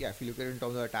 again, yeah, if you look at it in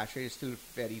terms of attach rate, it's still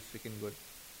very freaking good.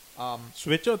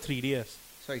 Switch or 3DS?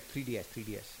 Sorry, 3DS.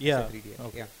 Yeah. I said 3DS.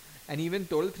 Okay. Yeah. And even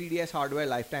total 3DS hardware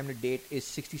lifetime to date is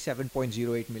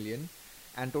 67.08 million.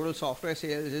 And total software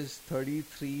sales is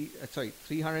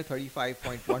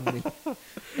 335.1 million.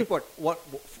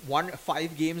 Like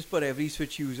 5 games per every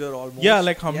Switch user almost? Yeah,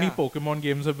 like how many Pokemon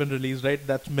games have been released, right?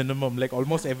 That's minimum. Like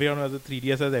almost everyone who has a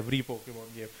 3DS has every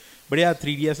Pokemon game. But yeah,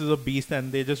 3DS is a beast,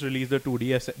 and they just released the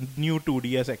new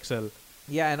 2DS XL.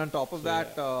 Yeah, and on top of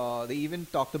that, they even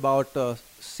talked about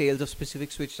sales of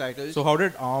specific Switch titles. So how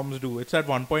did ARMS do? It's at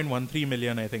 1.13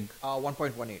 million, I think.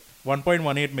 1.18.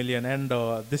 1.18 million, and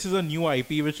this is a new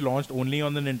IP which launched only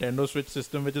on the Nintendo Switch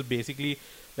system, which is basically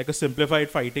like a simplified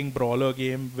fighting brawler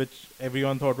game, which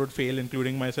everyone thought would fail,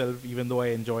 including myself, even though I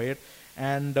enjoy it.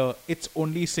 And it's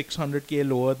only 600k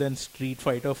lower than Street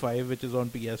Fighter 5, which is on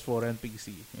PS4 and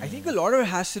PC. I think a lot of it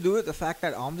has to do with the fact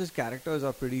that ARMS' characters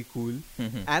are pretty cool,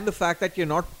 and the fact that you're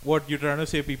not... What, you're trying to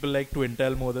say people like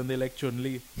Twintel more than they like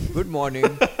Chun-Li? Good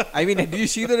morning. I mean, did you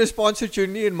see the response to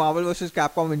Chun-Li in Marvel vs.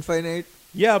 Capcom Infinite?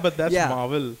 Yeah, but that's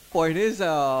Marvel. Point is,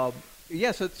 so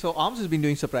ARMS has been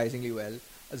doing surprisingly well.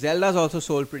 Zelda's also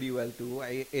sold pretty well too.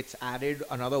 It's added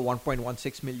another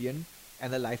 1.16 million.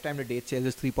 And the lifetime to date sales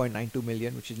is 3.92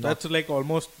 million, which is not... That's like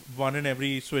almost one in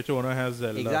every Switch owner has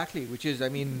Zelda. Exactly, which is, I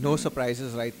mean, no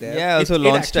surprises right there. Yeah, also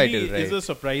launch title, right? It is a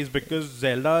surprise because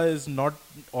Zelda is not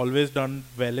always done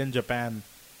well in Japan.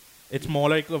 It's more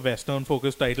like a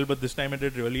Western-focused title, but this time it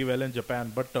did really well in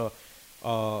Japan. But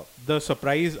the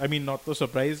surprise, I mean, not the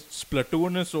surprise,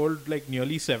 Splatoon has sold like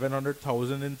nearly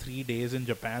 700,000 in 3 days in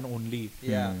Japan only.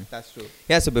 Yeah, that's true.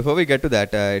 Yeah, so before we get to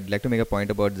that, I'd like to make a point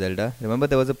about Zelda. Remember,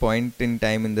 there was a point in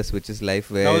time in the Switch's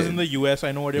life where... That was in the US.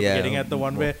 I know what you're getting at. The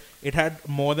one where it had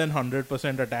more than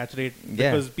 100% attach rate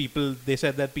because they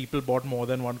said that people bought more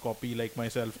than one copy, like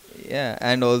myself. Yeah,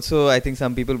 and also I think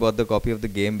some people bought the copy of the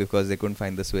game because they couldn't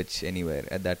find the Switch anywhere.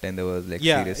 At that time, there was like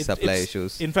serious supply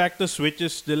issues. In fact, the Switch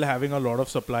is still having a lot of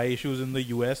supply issues in the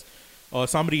US.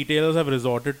 Some retailers have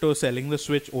resorted to selling the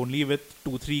Switch only with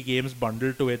 2-3 games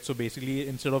bundled to it. So basically,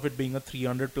 instead of it being a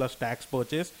 300 plus tax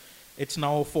purchase, it's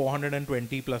now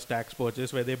 420 plus tax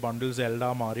purchase where they bundle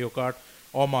Zelda, Mario Kart,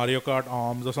 or Mario Kart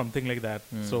ARMS or something like that.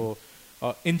 So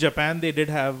in Japan, they did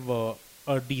have a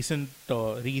decent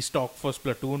restock for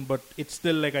Splatoon, but it's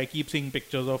still like I keep seeing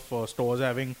pictures of stores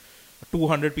having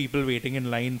 200 people waiting in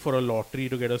line for a lottery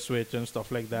to get a Switch and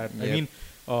stuff like that. Yep. I mean,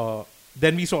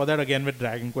 then we saw that again with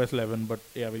Dragon Quest 11, but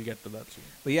yeah, we'll get to that soon.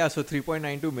 But yeah, so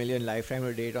 3.92 million lifetime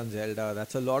to date on Zelda.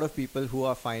 That's a lot of people who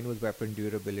are fine with weapon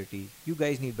durability. You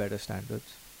guys need better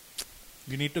standards.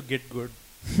 You need to get good.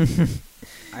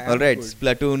 Alright,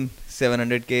 Splatoon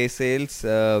 700k sales.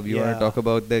 You want to talk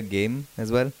about the game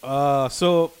as well?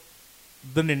 So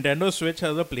the Nintendo Switch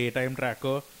has a playtime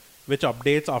tracker which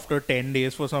updates after 10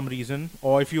 days for some reason,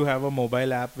 or if you have a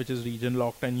mobile app which is region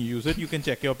locked and you use it, you can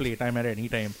check your playtime at any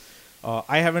time.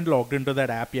 I haven't logged into that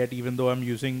app yet, even though I'm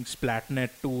using Splatnet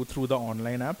 2 through the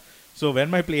online app. So when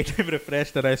my playtime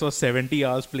refreshed and I saw 70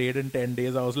 hours played in 10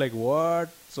 days, I was like, what?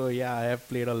 So yeah, I have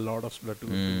played a lot of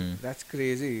Splatoon 2. That's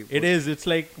crazy. It is. It's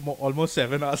like almost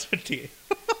 7 hours a day.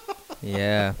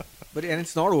 Yeah. And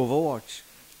it's not Overwatch.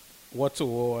 What's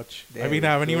Overwatch? There I mean,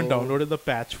 I haven't even go. downloaded the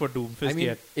patch for Doomfist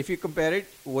yet. If you compare it,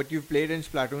 what you've played in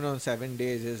Splatoon on 7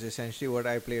 days is essentially what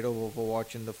I played of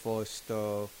Overwatch in the first,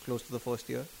 close to the first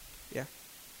year. Yeah.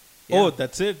 Oh,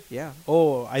 that's it? Yeah.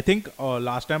 Oh, I think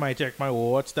last time I checked my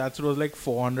Overwatch stats, it was like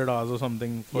 400 hours or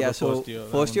something for the first year.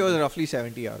 First year was roughly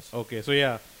 70 hours. Okay, so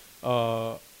yeah.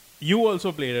 You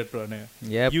also played it, Pranay.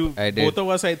 Yep, I did. Both of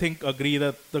us, I think, agree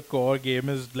that the core game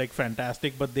is like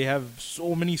fantastic, but they have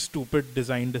so many stupid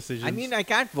design decisions. I mean, I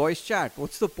can't voice chat.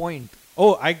 What's the point?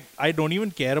 Oh, I don't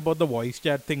even care about the voice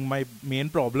chat thing. My main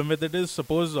problem with it is,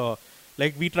 suppose,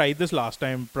 like we tried this last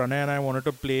time, Pranay and I wanted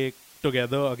to play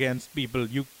together against people.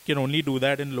 You can only do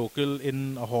that in local,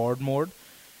 in a horde mode.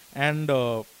 And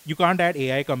you can't add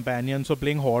AI companions, so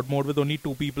playing horde mode with only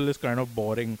 2 people is kind of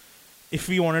boring. If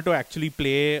we wanted to actually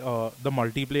play the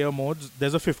multiplayer modes,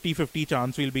 there's a 50-50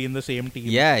 chance we'll be in the same team.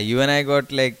 Yeah, you and I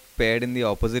got like paired in the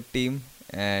opposite team,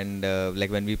 and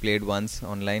like when we played once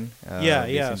online. Yeah.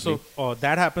 recently. So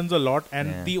that happens a lot, and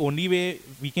Yeah. the only way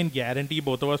we can guarantee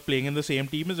both of us playing in the same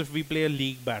team is if we play a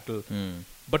league battle.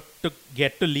 But to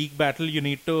get to league battle, you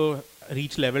need to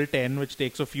reach level 10, which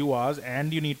takes a few hours,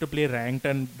 and you need to play ranked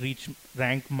and reach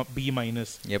rank B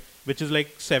minus, Yep. which is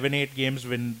like 7-8 games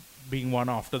being won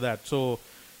after that. So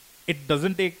it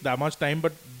doesn't take that much time,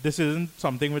 but this isn't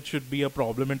something which should be a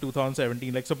problem in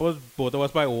 2017. Like, suppose both of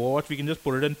us buy Overwatch, we can just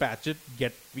put it and patch it,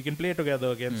 we can play together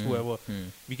against whoever.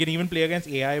 We can even play against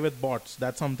AI with bots.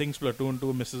 That's something Splatoon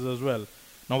 2 misses as well.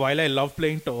 Now, while I love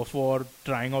playing Turf War,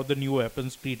 trying out the new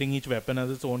weapons, treating each weapon as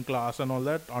its own class and all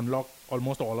that, unlock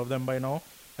almost all of them by now.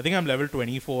 I think I'm level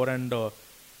 24 and...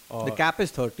 the cap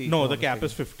is 30. No, if I'm the not cap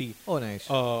is mistaken. 50. Oh, nice.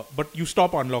 But you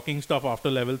stop unlocking stuff after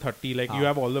level 30. Like, you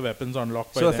have all the weapons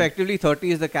unlocked by So then. effectively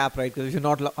 30 is the cap, right? Because if you're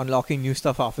not unlocking new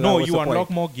stuff after that, No, what's you the unlock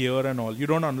point? more gear and all. You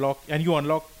don't unlock, and you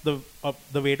unlock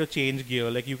the way to change gear.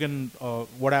 Like you can,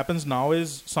 what happens now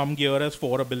is some gear has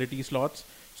 4 ability slots,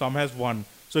 some has 1.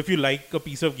 So if you like a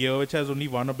piece of gear which has only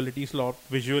 1 ability slot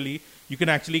visually, you can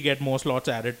actually get more slots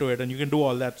added to it, and you can do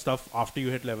all that stuff after you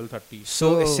hit level 30.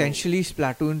 So essentially,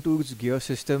 Splatoon 2's gear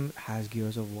system has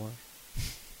Gears of War.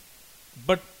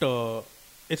 But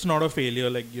it's not a failure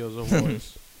like Gears of War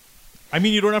is. I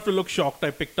mean, you don't have to look shocked.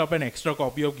 I picked up an extra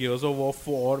copy of Gears of War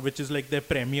 4, which is like their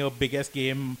premier biggest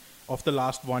game of the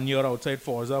last 1 year outside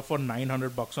Forza, for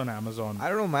 $900 on Amazon. I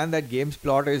don't know, man. That game's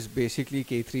plot is basically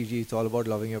K3G. It's all about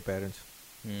loving your parents.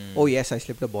 Oh yes, I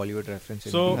slipped a Bollywood reference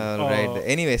in. So- Right.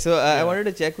 Anyway, so I yeah. wanted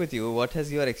to check with you, what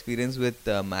has your experience with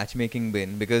matchmaking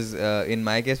been? Because in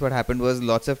my case, what happened was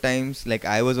lots of times, like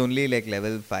I was only like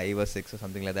level 5 or 6 or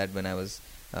something like that when I was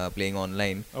playing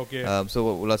online. Okay.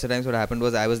 So lots of times what happened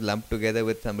was I was lumped together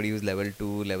with somebody who's level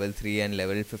 2, level 3 and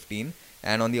level 15.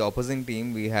 And on the opposing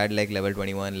team, we had like level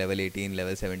 21, level 18,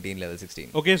 level 17, level 16.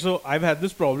 Okay, so I've had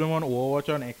this problem on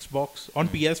Overwatch on Xbox. On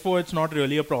PS4, it's not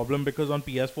really a problem because on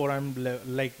PS4,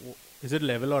 I'm is it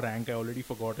level or rank? I already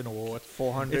forgot in Overwatch.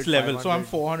 400. It's level. So I'm 500.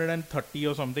 430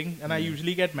 or something, and I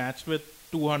usually get matched with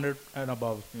 200 and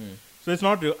above. So it's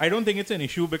not. I don't think it's an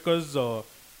issue because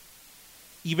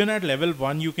even at level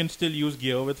 1, you can still use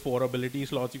gear with 4 ability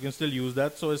slots. You can still use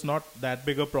that, so it's not that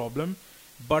big a problem.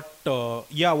 But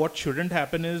yeah, what shouldn't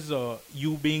happen is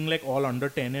you being like all under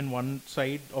 10 in one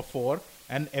side of 4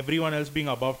 and everyone else being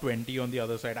above 20 on the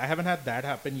other side. I haven't had that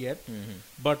happen yet,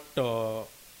 but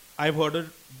I've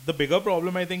heard the bigger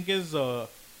problem, I think, is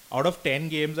out of 10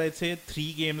 games, I'd say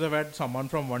 3 games I've had someone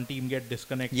from one team get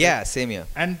disconnected. Yeah, same here.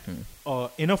 And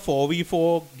in a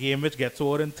 4v4 game which gets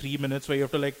over in 3 minutes, where you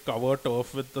have to like cover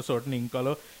turf with a certain ink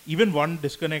color, even one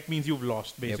disconnect means you've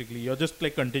lost, basically. You're just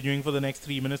like continuing for the next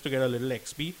 3 minutes to get a little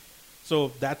XP.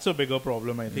 So that's a bigger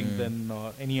problem, I think, than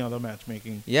any other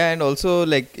matchmaking. Yeah, and also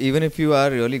like even if you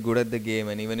are really good at the game,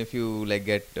 and even if you like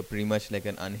get pretty much like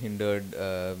an unhindered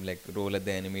like roll at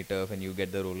the enemy turf, and you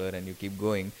get the roller and you keep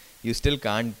going, you still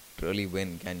can't really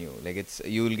win, can you? Like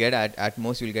you'll get at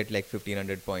most you'll get like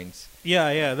 1500 points. Yeah,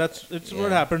 it's what Yeah.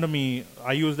 happened to me.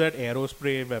 I use that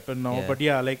aerospray weapon now, Yeah. but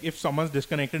yeah, like if someone's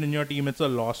disconnected in your team, it's a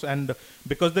loss. And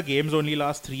because the games only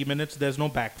last 3 minutes, there's no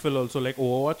backfill also. Like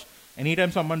Overwatch,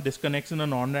 anytime someone disconnects in a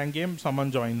non-ranked game,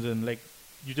 someone joins in. Like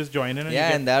you just join in and Yeah,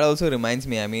 you and that also reminds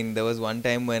me. I mean, there was one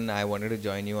time when I wanted to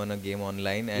join you on a game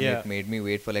online, and Yeah. it made me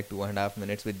wait for like 2.5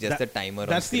 minutes with just That- a timer.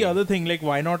 That's on the other thing. Like,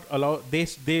 why not allow?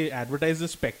 They advertise the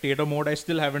spectator mode. I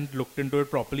still haven't looked into it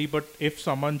properly. But if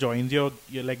someone joins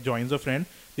joins a friend,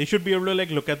 they should be able to like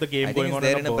look at the game I think going it's on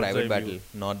there in in a bird's private eye battle, view.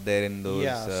 not there in those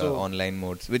Yeah, so- online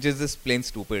modes, which is just plain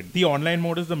stupid. The online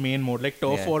mode is the main mode. Like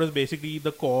Turf Yeah. War is basically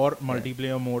the core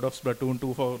multiplayer mode of Splatoon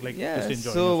 2 for like Yeah, just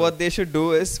enjoying. so yourself. what they should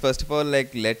do is, first of all,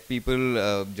 like let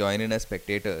people join in as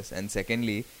spectators, and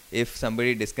secondly, if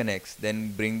somebody disconnects,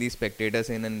 then bring these spectators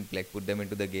in and like put them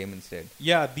into the game instead.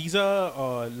 Yeah, these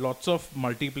are lots of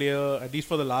multiplayer, at least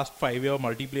for the last 5 year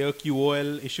multiplayer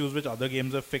QOL issues which other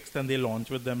games have fixed and they launch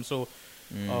with them. So,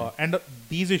 and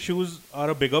these issues are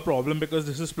a bigger problem because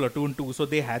this is Splatoon 2. So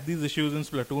they had these issues in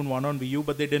Splatoon 1 on Wii U,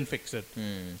 but they didn't fix it.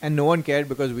 And no one cared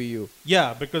because Wii U.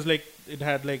 Yeah, because like it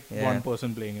had like Yeah. one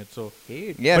person playing it. So,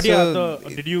 Yeah, but so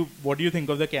yeah, what do you think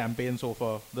of the campaign so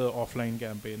far, the offline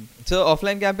campaign? So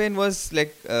offline campaign was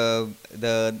like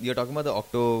you're talking about the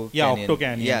Octo Yeah, Canyon. Octo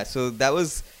Canyon. Yeah, so that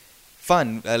was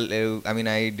fun. I mean,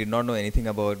 I did not know anything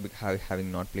about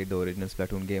having not played the original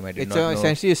Splatoon game. I did It's not know.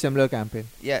 essentially a similar campaign.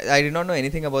 Yeah, I did not know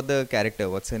anything about the character.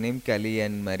 What's her name? Kelly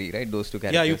and Marie, right? Those two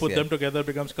characters. Yeah, you put them together, it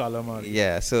becomes Calamari.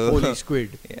 Yeah, so Holy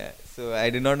squid. yeah, so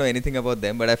I did not know anything about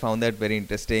them, but I found that very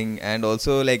interesting. And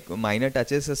also, like, minor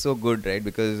touches are so good, right?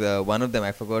 Because one of them,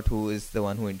 I forgot who is the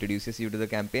one who introduces you to the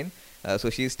campaign, So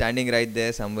she's standing right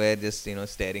there somewhere, just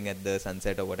staring at the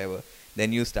sunset or whatever.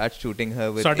 Then you start shooting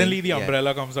her with. Suddenly the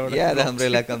umbrella comes out. Yeah, the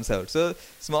umbrella comes out. So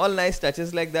small nice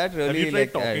touches like that really. Have you tried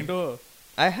like talking to her?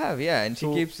 I have, yeah, and she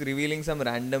So- keeps revealing some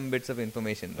random bits of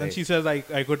information. And Right? she says, I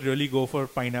could really go for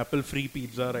pineapple free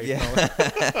pizza right Yeah.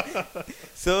 now.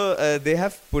 So they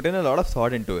have put in a lot of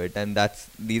thought into it, and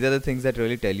these are the things that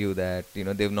really tell you that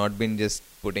they've not been just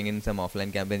putting in some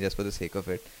offline campaign just for the sake of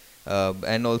it.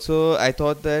 And also, I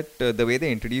thought that the way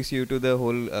they introduce you to the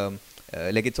whole,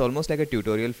 like it's almost like a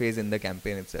tutorial phase in the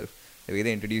campaign itself. The way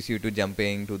they introduce you to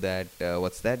jumping to that,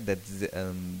 what's that? That's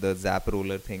the zap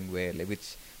roller thing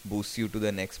which boosts you to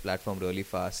the next platform really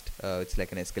fast. It's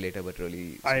like an escalator, but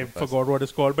really. I super fast. forgot what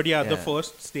it's called. But yeah, the Yeah.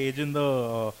 first stage in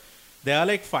the... there are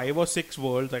like 5 or 6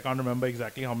 worlds. I can't remember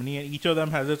exactly how many. And each of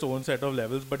them has its own set of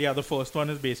levels. But yeah, the first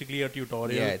one is basically a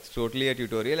tutorial. Yeah, it's totally a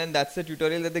tutorial, and that's the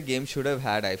tutorial that the game should have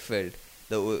had. I felt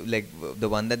the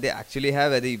one that they actually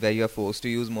have, where you are forced to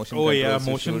use motion. Oh controls yeah,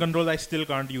 to motion shoot. controls. I still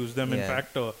can't use them. In Yeah.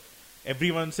 fact,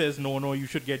 everyone says no, you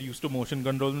should get used to motion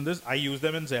controls in this. I use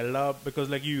them in Zelda because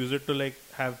like you use it to like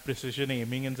have precision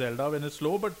aiming in Zelda when it's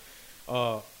slow. But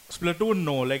Splatoon,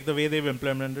 no, like the way they've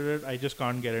implemented it, I just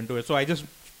can't get into it. So I just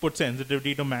put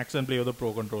sensitivity to max and play with the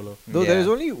pro controller. Though there Yeah. is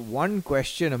only one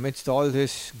question amidst all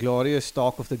this glorious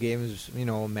talk of the game's,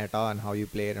 meta and how you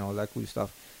play it and all that cool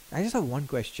stuff. I just have one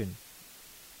question.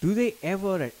 Do they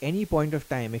ever, at any point of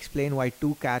time, explain why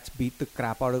two cats beat the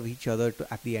crap out of each other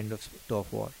at the end of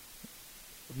Turf War?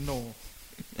 No.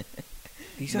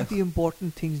 These are the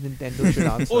important things Nintendo should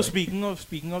answer. Oh,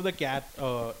 speaking of the cat,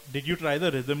 did you try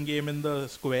the rhythm game in the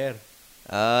square?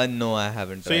 No, I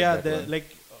haven't. So tried yeah, that one.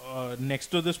 like next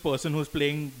to this person who's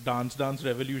playing Dance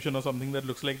Revolution or something that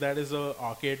looks like that is a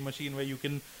arcade machine where you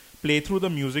can play through the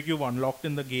music you've unlocked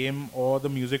in the game or the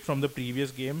music from the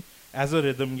previous game as a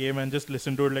rhythm game and just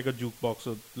listen to it like a jukebox.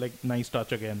 So like nice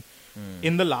touch again.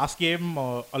 In the last game,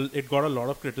 it got a lot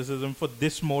of criticism for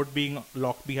this mode being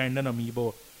locked behind an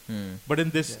amiibo. But in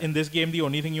this game, the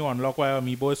only thing you unlock via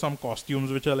amiibo is some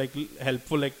costumes which are like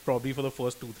helpful, like probably for the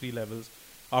first 2-3 levels.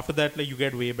 After that, like you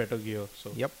get way better gear.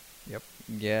 So Yep.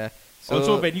 Yeah. So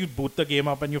also, when you boot the game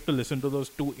up and you have to listen to those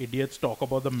two idiots talk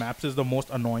about the maps is the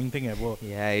most annoying thing ever.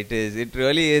 yeah, it is. It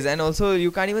really is. And also, you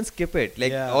can't even skip it.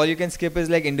 Like Yeah. all you can skip is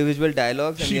like individual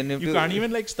dialogues, and then you have You to, can't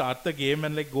even like start the game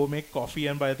and like go make coffee,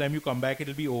 and by the time you come back,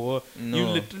 it'll be over. No. You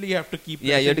literally have to keep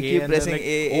Yeah, you have to pressing keep A and then, pressing like,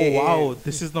 A, oh wow, A.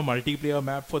 this is the multiplayer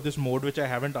map for this mode which I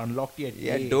haven't unlocked yet.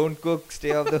 Yeah, A. don't cook,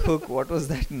 stay off the hook. What was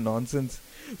that nonsense?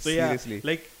 So Seriously. yeah,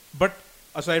 like, but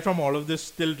aside from all of this,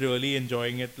 still really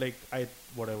enjoying it. Like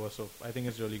whatever. So I think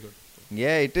it's really good.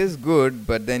 Yeah, it is good,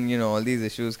 but then all these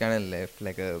issues kind of left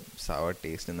like a sour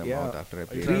taste in the Yeah. mouth after I Are you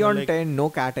played. trying 3 to, on like- 10, no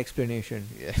cat explanation.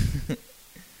 Yeah.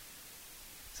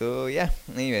 So yeah.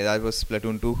 Anyway, that was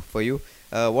Splatoon 2 for you.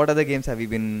 What other games have you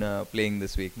been playing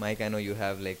this week, Mike? I know you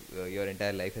have your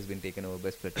entire life has been taken over by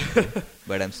Splatoon 2,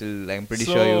 but I'm pretty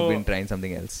sure you've been trying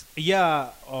something else. Yeah,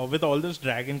 with all this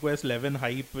Dragon Quest 11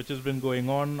 hype which has been going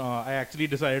on, I actually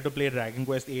decided to play Dragon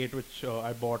Quest 8, which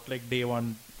I bought like day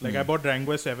one. Like I bought Dragon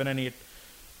Quest 7 and 8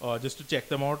 just to check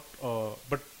them out.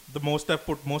 But the most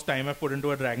time I've put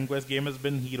into a Dragon Quest game has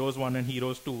been Heroes 1 and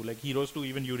Heroes 2. Like Heroes 2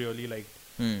 even you really liked.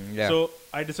 Yeah. So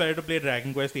I decided to play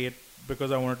Dragon Quest 8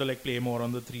 because I wanted to like play more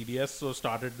on the 3DS. So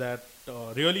started that.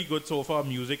 Really good so far.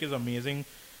 Music is amazing.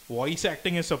 Voice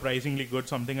acting is surprisingly good.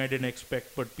 Something I didn't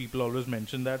expect, but people always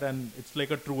mention that. And it's like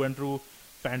a true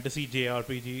fantasy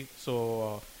JRPG.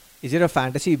 So Is it a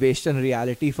fantasy based on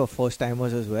reality for first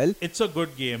timers as well? it's a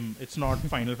good game. It's not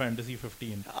Final Fantasy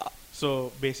 15.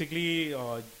 So basically,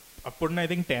 I've put in I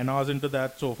think 10 hours into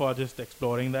that so far, just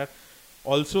exploring that.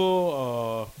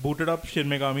 Also, booted up Shin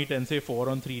Megami Tensei 4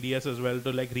 on 3DS as well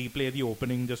to like replay the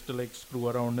opening just to like screw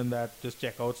around in that, just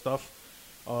check out stuff.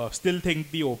 Still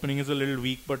think the opening is a little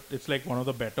weak, but it's like one of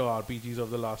the better RPGs of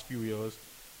the last few years.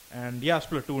 And yeah,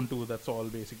 Splatoon 2, that's all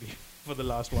basically for the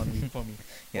last 1 week for me.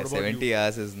 Yeah, What about 70 you?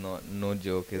 hours is no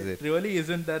joke, is it? It really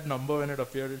isn't that number when it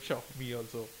appeared. It shocked me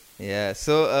also. Yeah,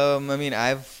 so I mean,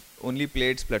 I've only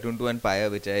played Splatoon 2 and Pyre,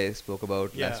 which I spoke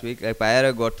about last Yeah. week. Like Pyre,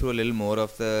 I got through a little more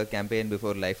of the campaign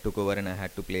before life took over, and I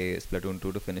had to play Splatoon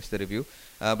 2 to finish the review.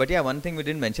 But yeah, one thing we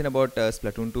didn't mention about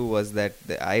Splatoon 2 was that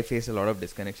I faced a lot of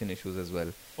disconnection issues as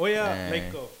well. Oh yeah,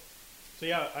 And- so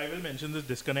yeah, I will mention this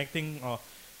disconnecting.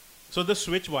 So the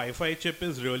Switch Wi-Fi chip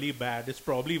is really bad. It's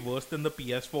probably worse than the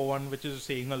PS4 one, which is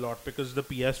saying a lot because the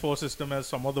PS4 system has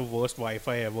some of the worst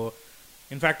Wi-Fi ever.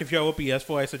 In fact, if you have a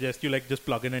PS4, I suggest you like just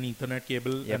plug in an Ethernet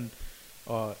cable Yep. and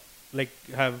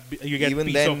you get even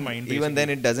peace then, of mind. even then,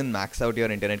 basically. it doesn't max out your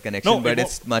internet connection, No, but it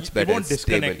it's much it better. won't It's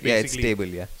stable. disconnect, Yeah, it's basically. stable.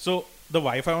 Yeah. So the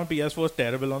Wi-Fi on PS4 is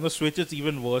terrible. On the Switch, it's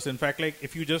even worse. In fact, like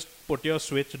if you just put your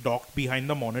Switch docked behind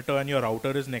the monitor and your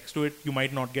router is next to it, you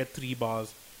might not get 3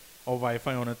 bars of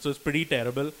Wi-Fi on it. So it's pretty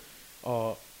terrible.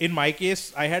 In my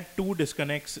case, I had 2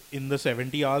 disconnects in the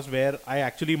 70 hours where I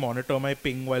actually monitor my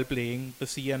ping while playing to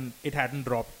see, and it hadn't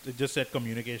dropped. It just said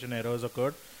communication errors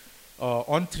occurred.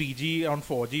 On 3G, on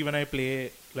 4G, when I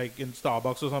play like in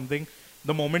Starbucks or something,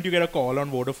 the moment you get a call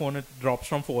on Vodafone, it drops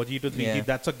from 4G to 3G. Yeah.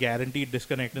 That's a guaranteed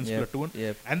disconnect in Splatoon.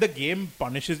 Yep. And the game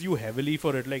punishes you heavily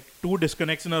for it. Like 2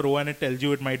 disconnects in a row and it tells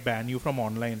you it might ban you from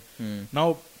online.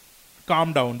 Now,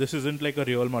 calm down. This isn't like a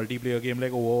real multiplayer game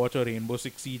like Overwatch or Rainbow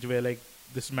Six Siege where like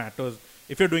this matters.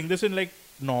 If you're doing this in like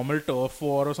normal turf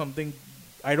war or something,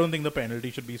 I don't think the penalty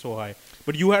should be so high.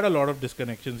 But you had a lot of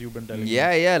disconnections, you've been telling me.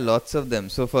 Yeah, lots of them.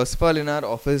 So first of all, in our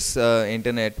office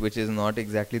internet, which is not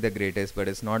exactly the greatest, but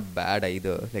it's not bad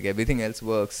either. Like everything else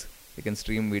works. You can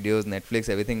stream videos, Netflix,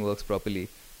 everything works properly.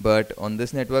 But on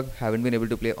this network, haven't been able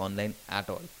to play online at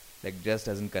all. Like just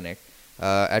doesn't connect.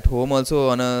 At home also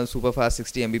on a super fast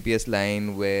 60 Mbps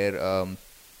line where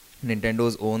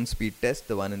Nintendo's own speed test,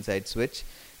 the one inside Switch,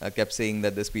 kept saying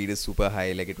that the speed is super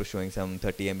high. Like it was showing some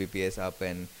 30 Mbps up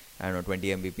and I don't know 20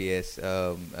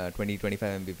 Mbps,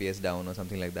 25 Mbps down or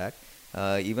something like that.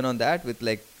 Even on that, with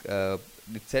like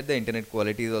it said the internet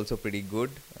quality is also pretty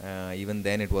good. Even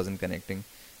then, it wasn't connecting.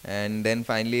 And then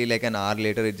finally, like an hour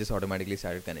later, it just automatically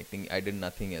started connecting. I did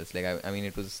nothing else. Like I mean,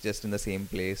 it was just in the same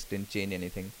place, didn't change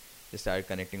anything. Just started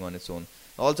connecting on its own.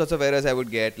 All sorts of errors I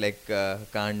would get, like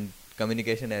can't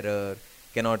communication error,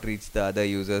 cannot reach the other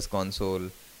user's console,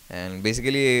 and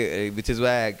basically, which is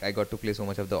why I got to play so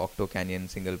much of the Octo Canyon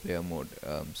single player mode.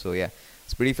 So yeah,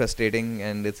 it's pretty frustrating,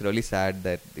 and it's really sad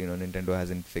that Nintendo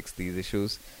hasn't fixed these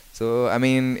issues. So I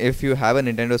mean, if you have a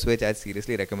Nintendo Switch, I'd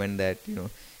seriously recommend that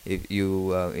if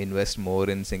you invest more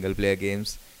in single player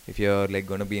games. If you're like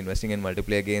going to be investing in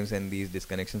multiplayer games and these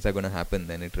disconnections are going to happen,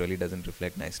 then it really doesn't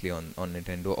reflect nicely on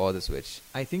Nintendo or the Switch.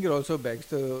 I think it also begs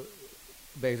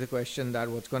the question that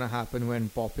what's going to happen when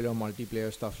popular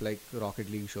multiplayer stuff like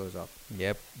Rocket League shows up.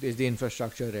 Yep. Is the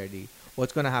infrastructure ready?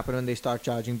 What's going to happen when they start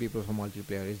charging people for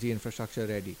multiplayer? Is the infrastructure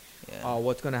ready? Yeah.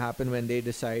 What's going to happen when they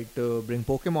decide to bring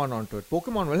Pokemon onto it?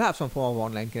 Pokemon will have some form of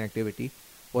online connectivity.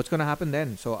 What's going to happen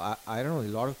then? So I don't know.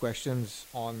 A lot of questions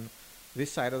on this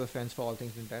side of the fence for all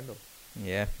things Nintendo.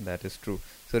 Yeah, that is true.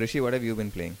 So Rishi, what have you been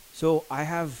playing? So I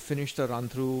have finished a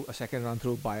second run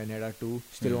through Bayonetta 2.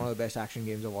 Still one of the best action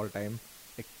games of all time.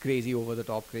 Like crazy over the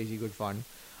top, crazy good fun.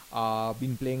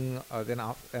 Been playing then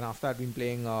after that been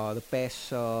playing the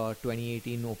PES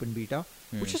 2018 open beta,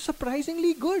 which is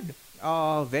surprisingly good.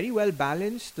 Very well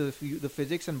balanced. The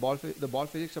physics and the ball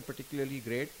physics are particularly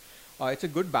great. It's a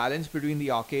good balance between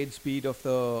the arcade speed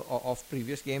of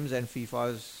previous games and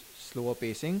FIFA's slower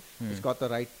pacing. It's got the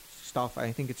right stuff.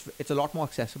 I think it's a lot more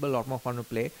accessible, a lot more fun to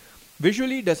play.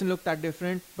 Visually, it doesn't look that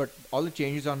different, but all the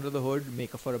changes under the hood make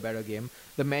for a better game.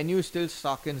 The menu is still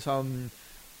stuck in some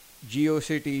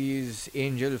GeoCities,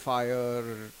 Angel Fire,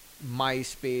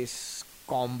 MySpace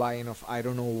combine of I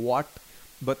don't know what,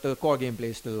 but the core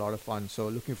gameplay is still a lot of fun. So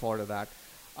looking forward to that.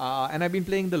 And I've been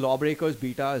playing the Lawbreakers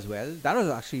beta as well. That was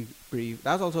actually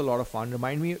that was also a lot of fun.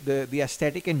 Remind me the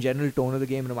aesthetic and general tone of the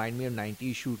game remind me of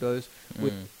 90s shooters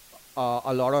with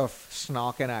a lot of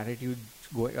snark and attitude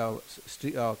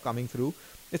coming through.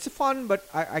 It's fun, but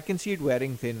I can see it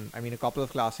wearing thin. I mean, a couple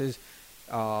of classes,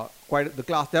 there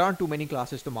aren't too many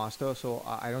classes to master, so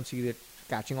I don't see it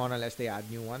catching on unless they add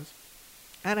new ones.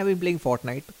 And I've been playing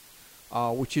Fortnite,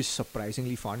 which is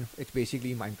surprisingly fun. It's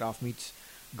basically Minecraft meets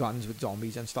guns with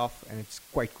zombies and stuff, and it's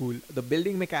quite cool. The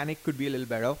building mechanic could be a little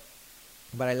better,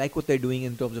 but I like what they're doing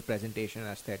in terms of presentation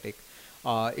and aesthetic.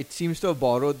 It seems to have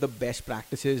borrowed the best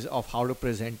practices of how to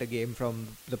present a game from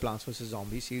the Plants vs.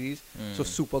 Zombies series. So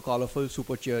super colorful,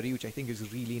 super cheery, which I think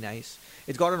is really nice.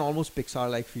 It's got an almost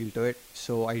Pixar-like feel to it,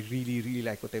 so I really, really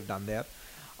like what they've done there.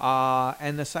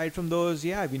 And aside from those,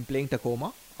 I've been playing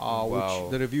Tacoma,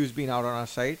 which the review's been out on our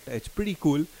site. It's pretty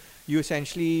cool. You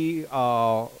essentially,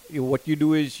 what you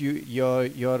do is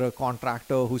you're a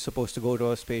contractor who's supposed to go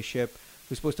to a spaceship,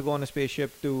 who's supposed to go on a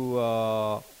spaceship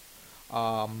to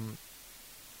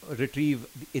retrieve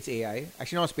its AI.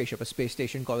 Actually, not a spaceship, a space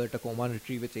station called the Tacoma, and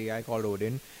retrieve its AI called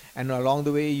Odin. And along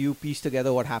the way, you piece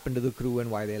together what happened to the crew and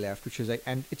why they left, which is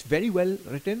and it's very well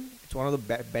written. It's one of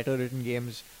the better written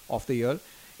games of the year.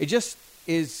 It just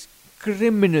is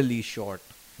criminally short.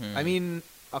 I mean,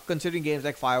 considering games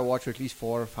like Firewatch are at least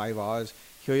 4 or 5 hours,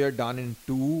 here you're done in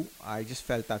 2. I just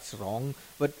felt that's wrong.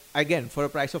 But again, for a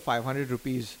price of 500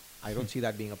 rupees, I don't see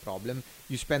that being a problem.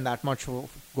 You spend that much for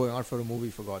going out for a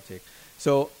movie, for God's sake.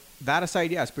 So that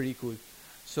aside, it's pretty cool.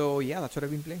 So that's what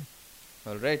I've been playing.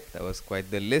 Alright, that was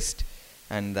quite the list.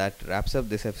 And that wraps up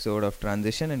this episode of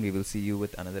Transition, and we will see you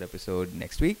with another episode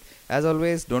next week. As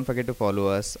always, don't forget to follow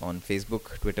us on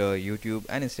Facebook, Twitter, YouTube,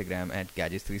 and Instagram at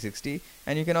Gadgets360.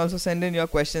 And you can also send in your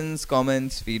questions,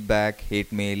 comments, feedback,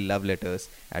 hate mail, love letters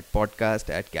at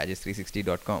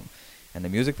podcast@gadgets360.com. And the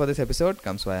music for this episode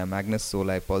comes via Magnus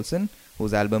Solai Paulsen,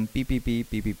 whose album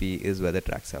PPP is where the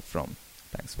tracks are from.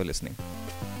 Thanks for listening.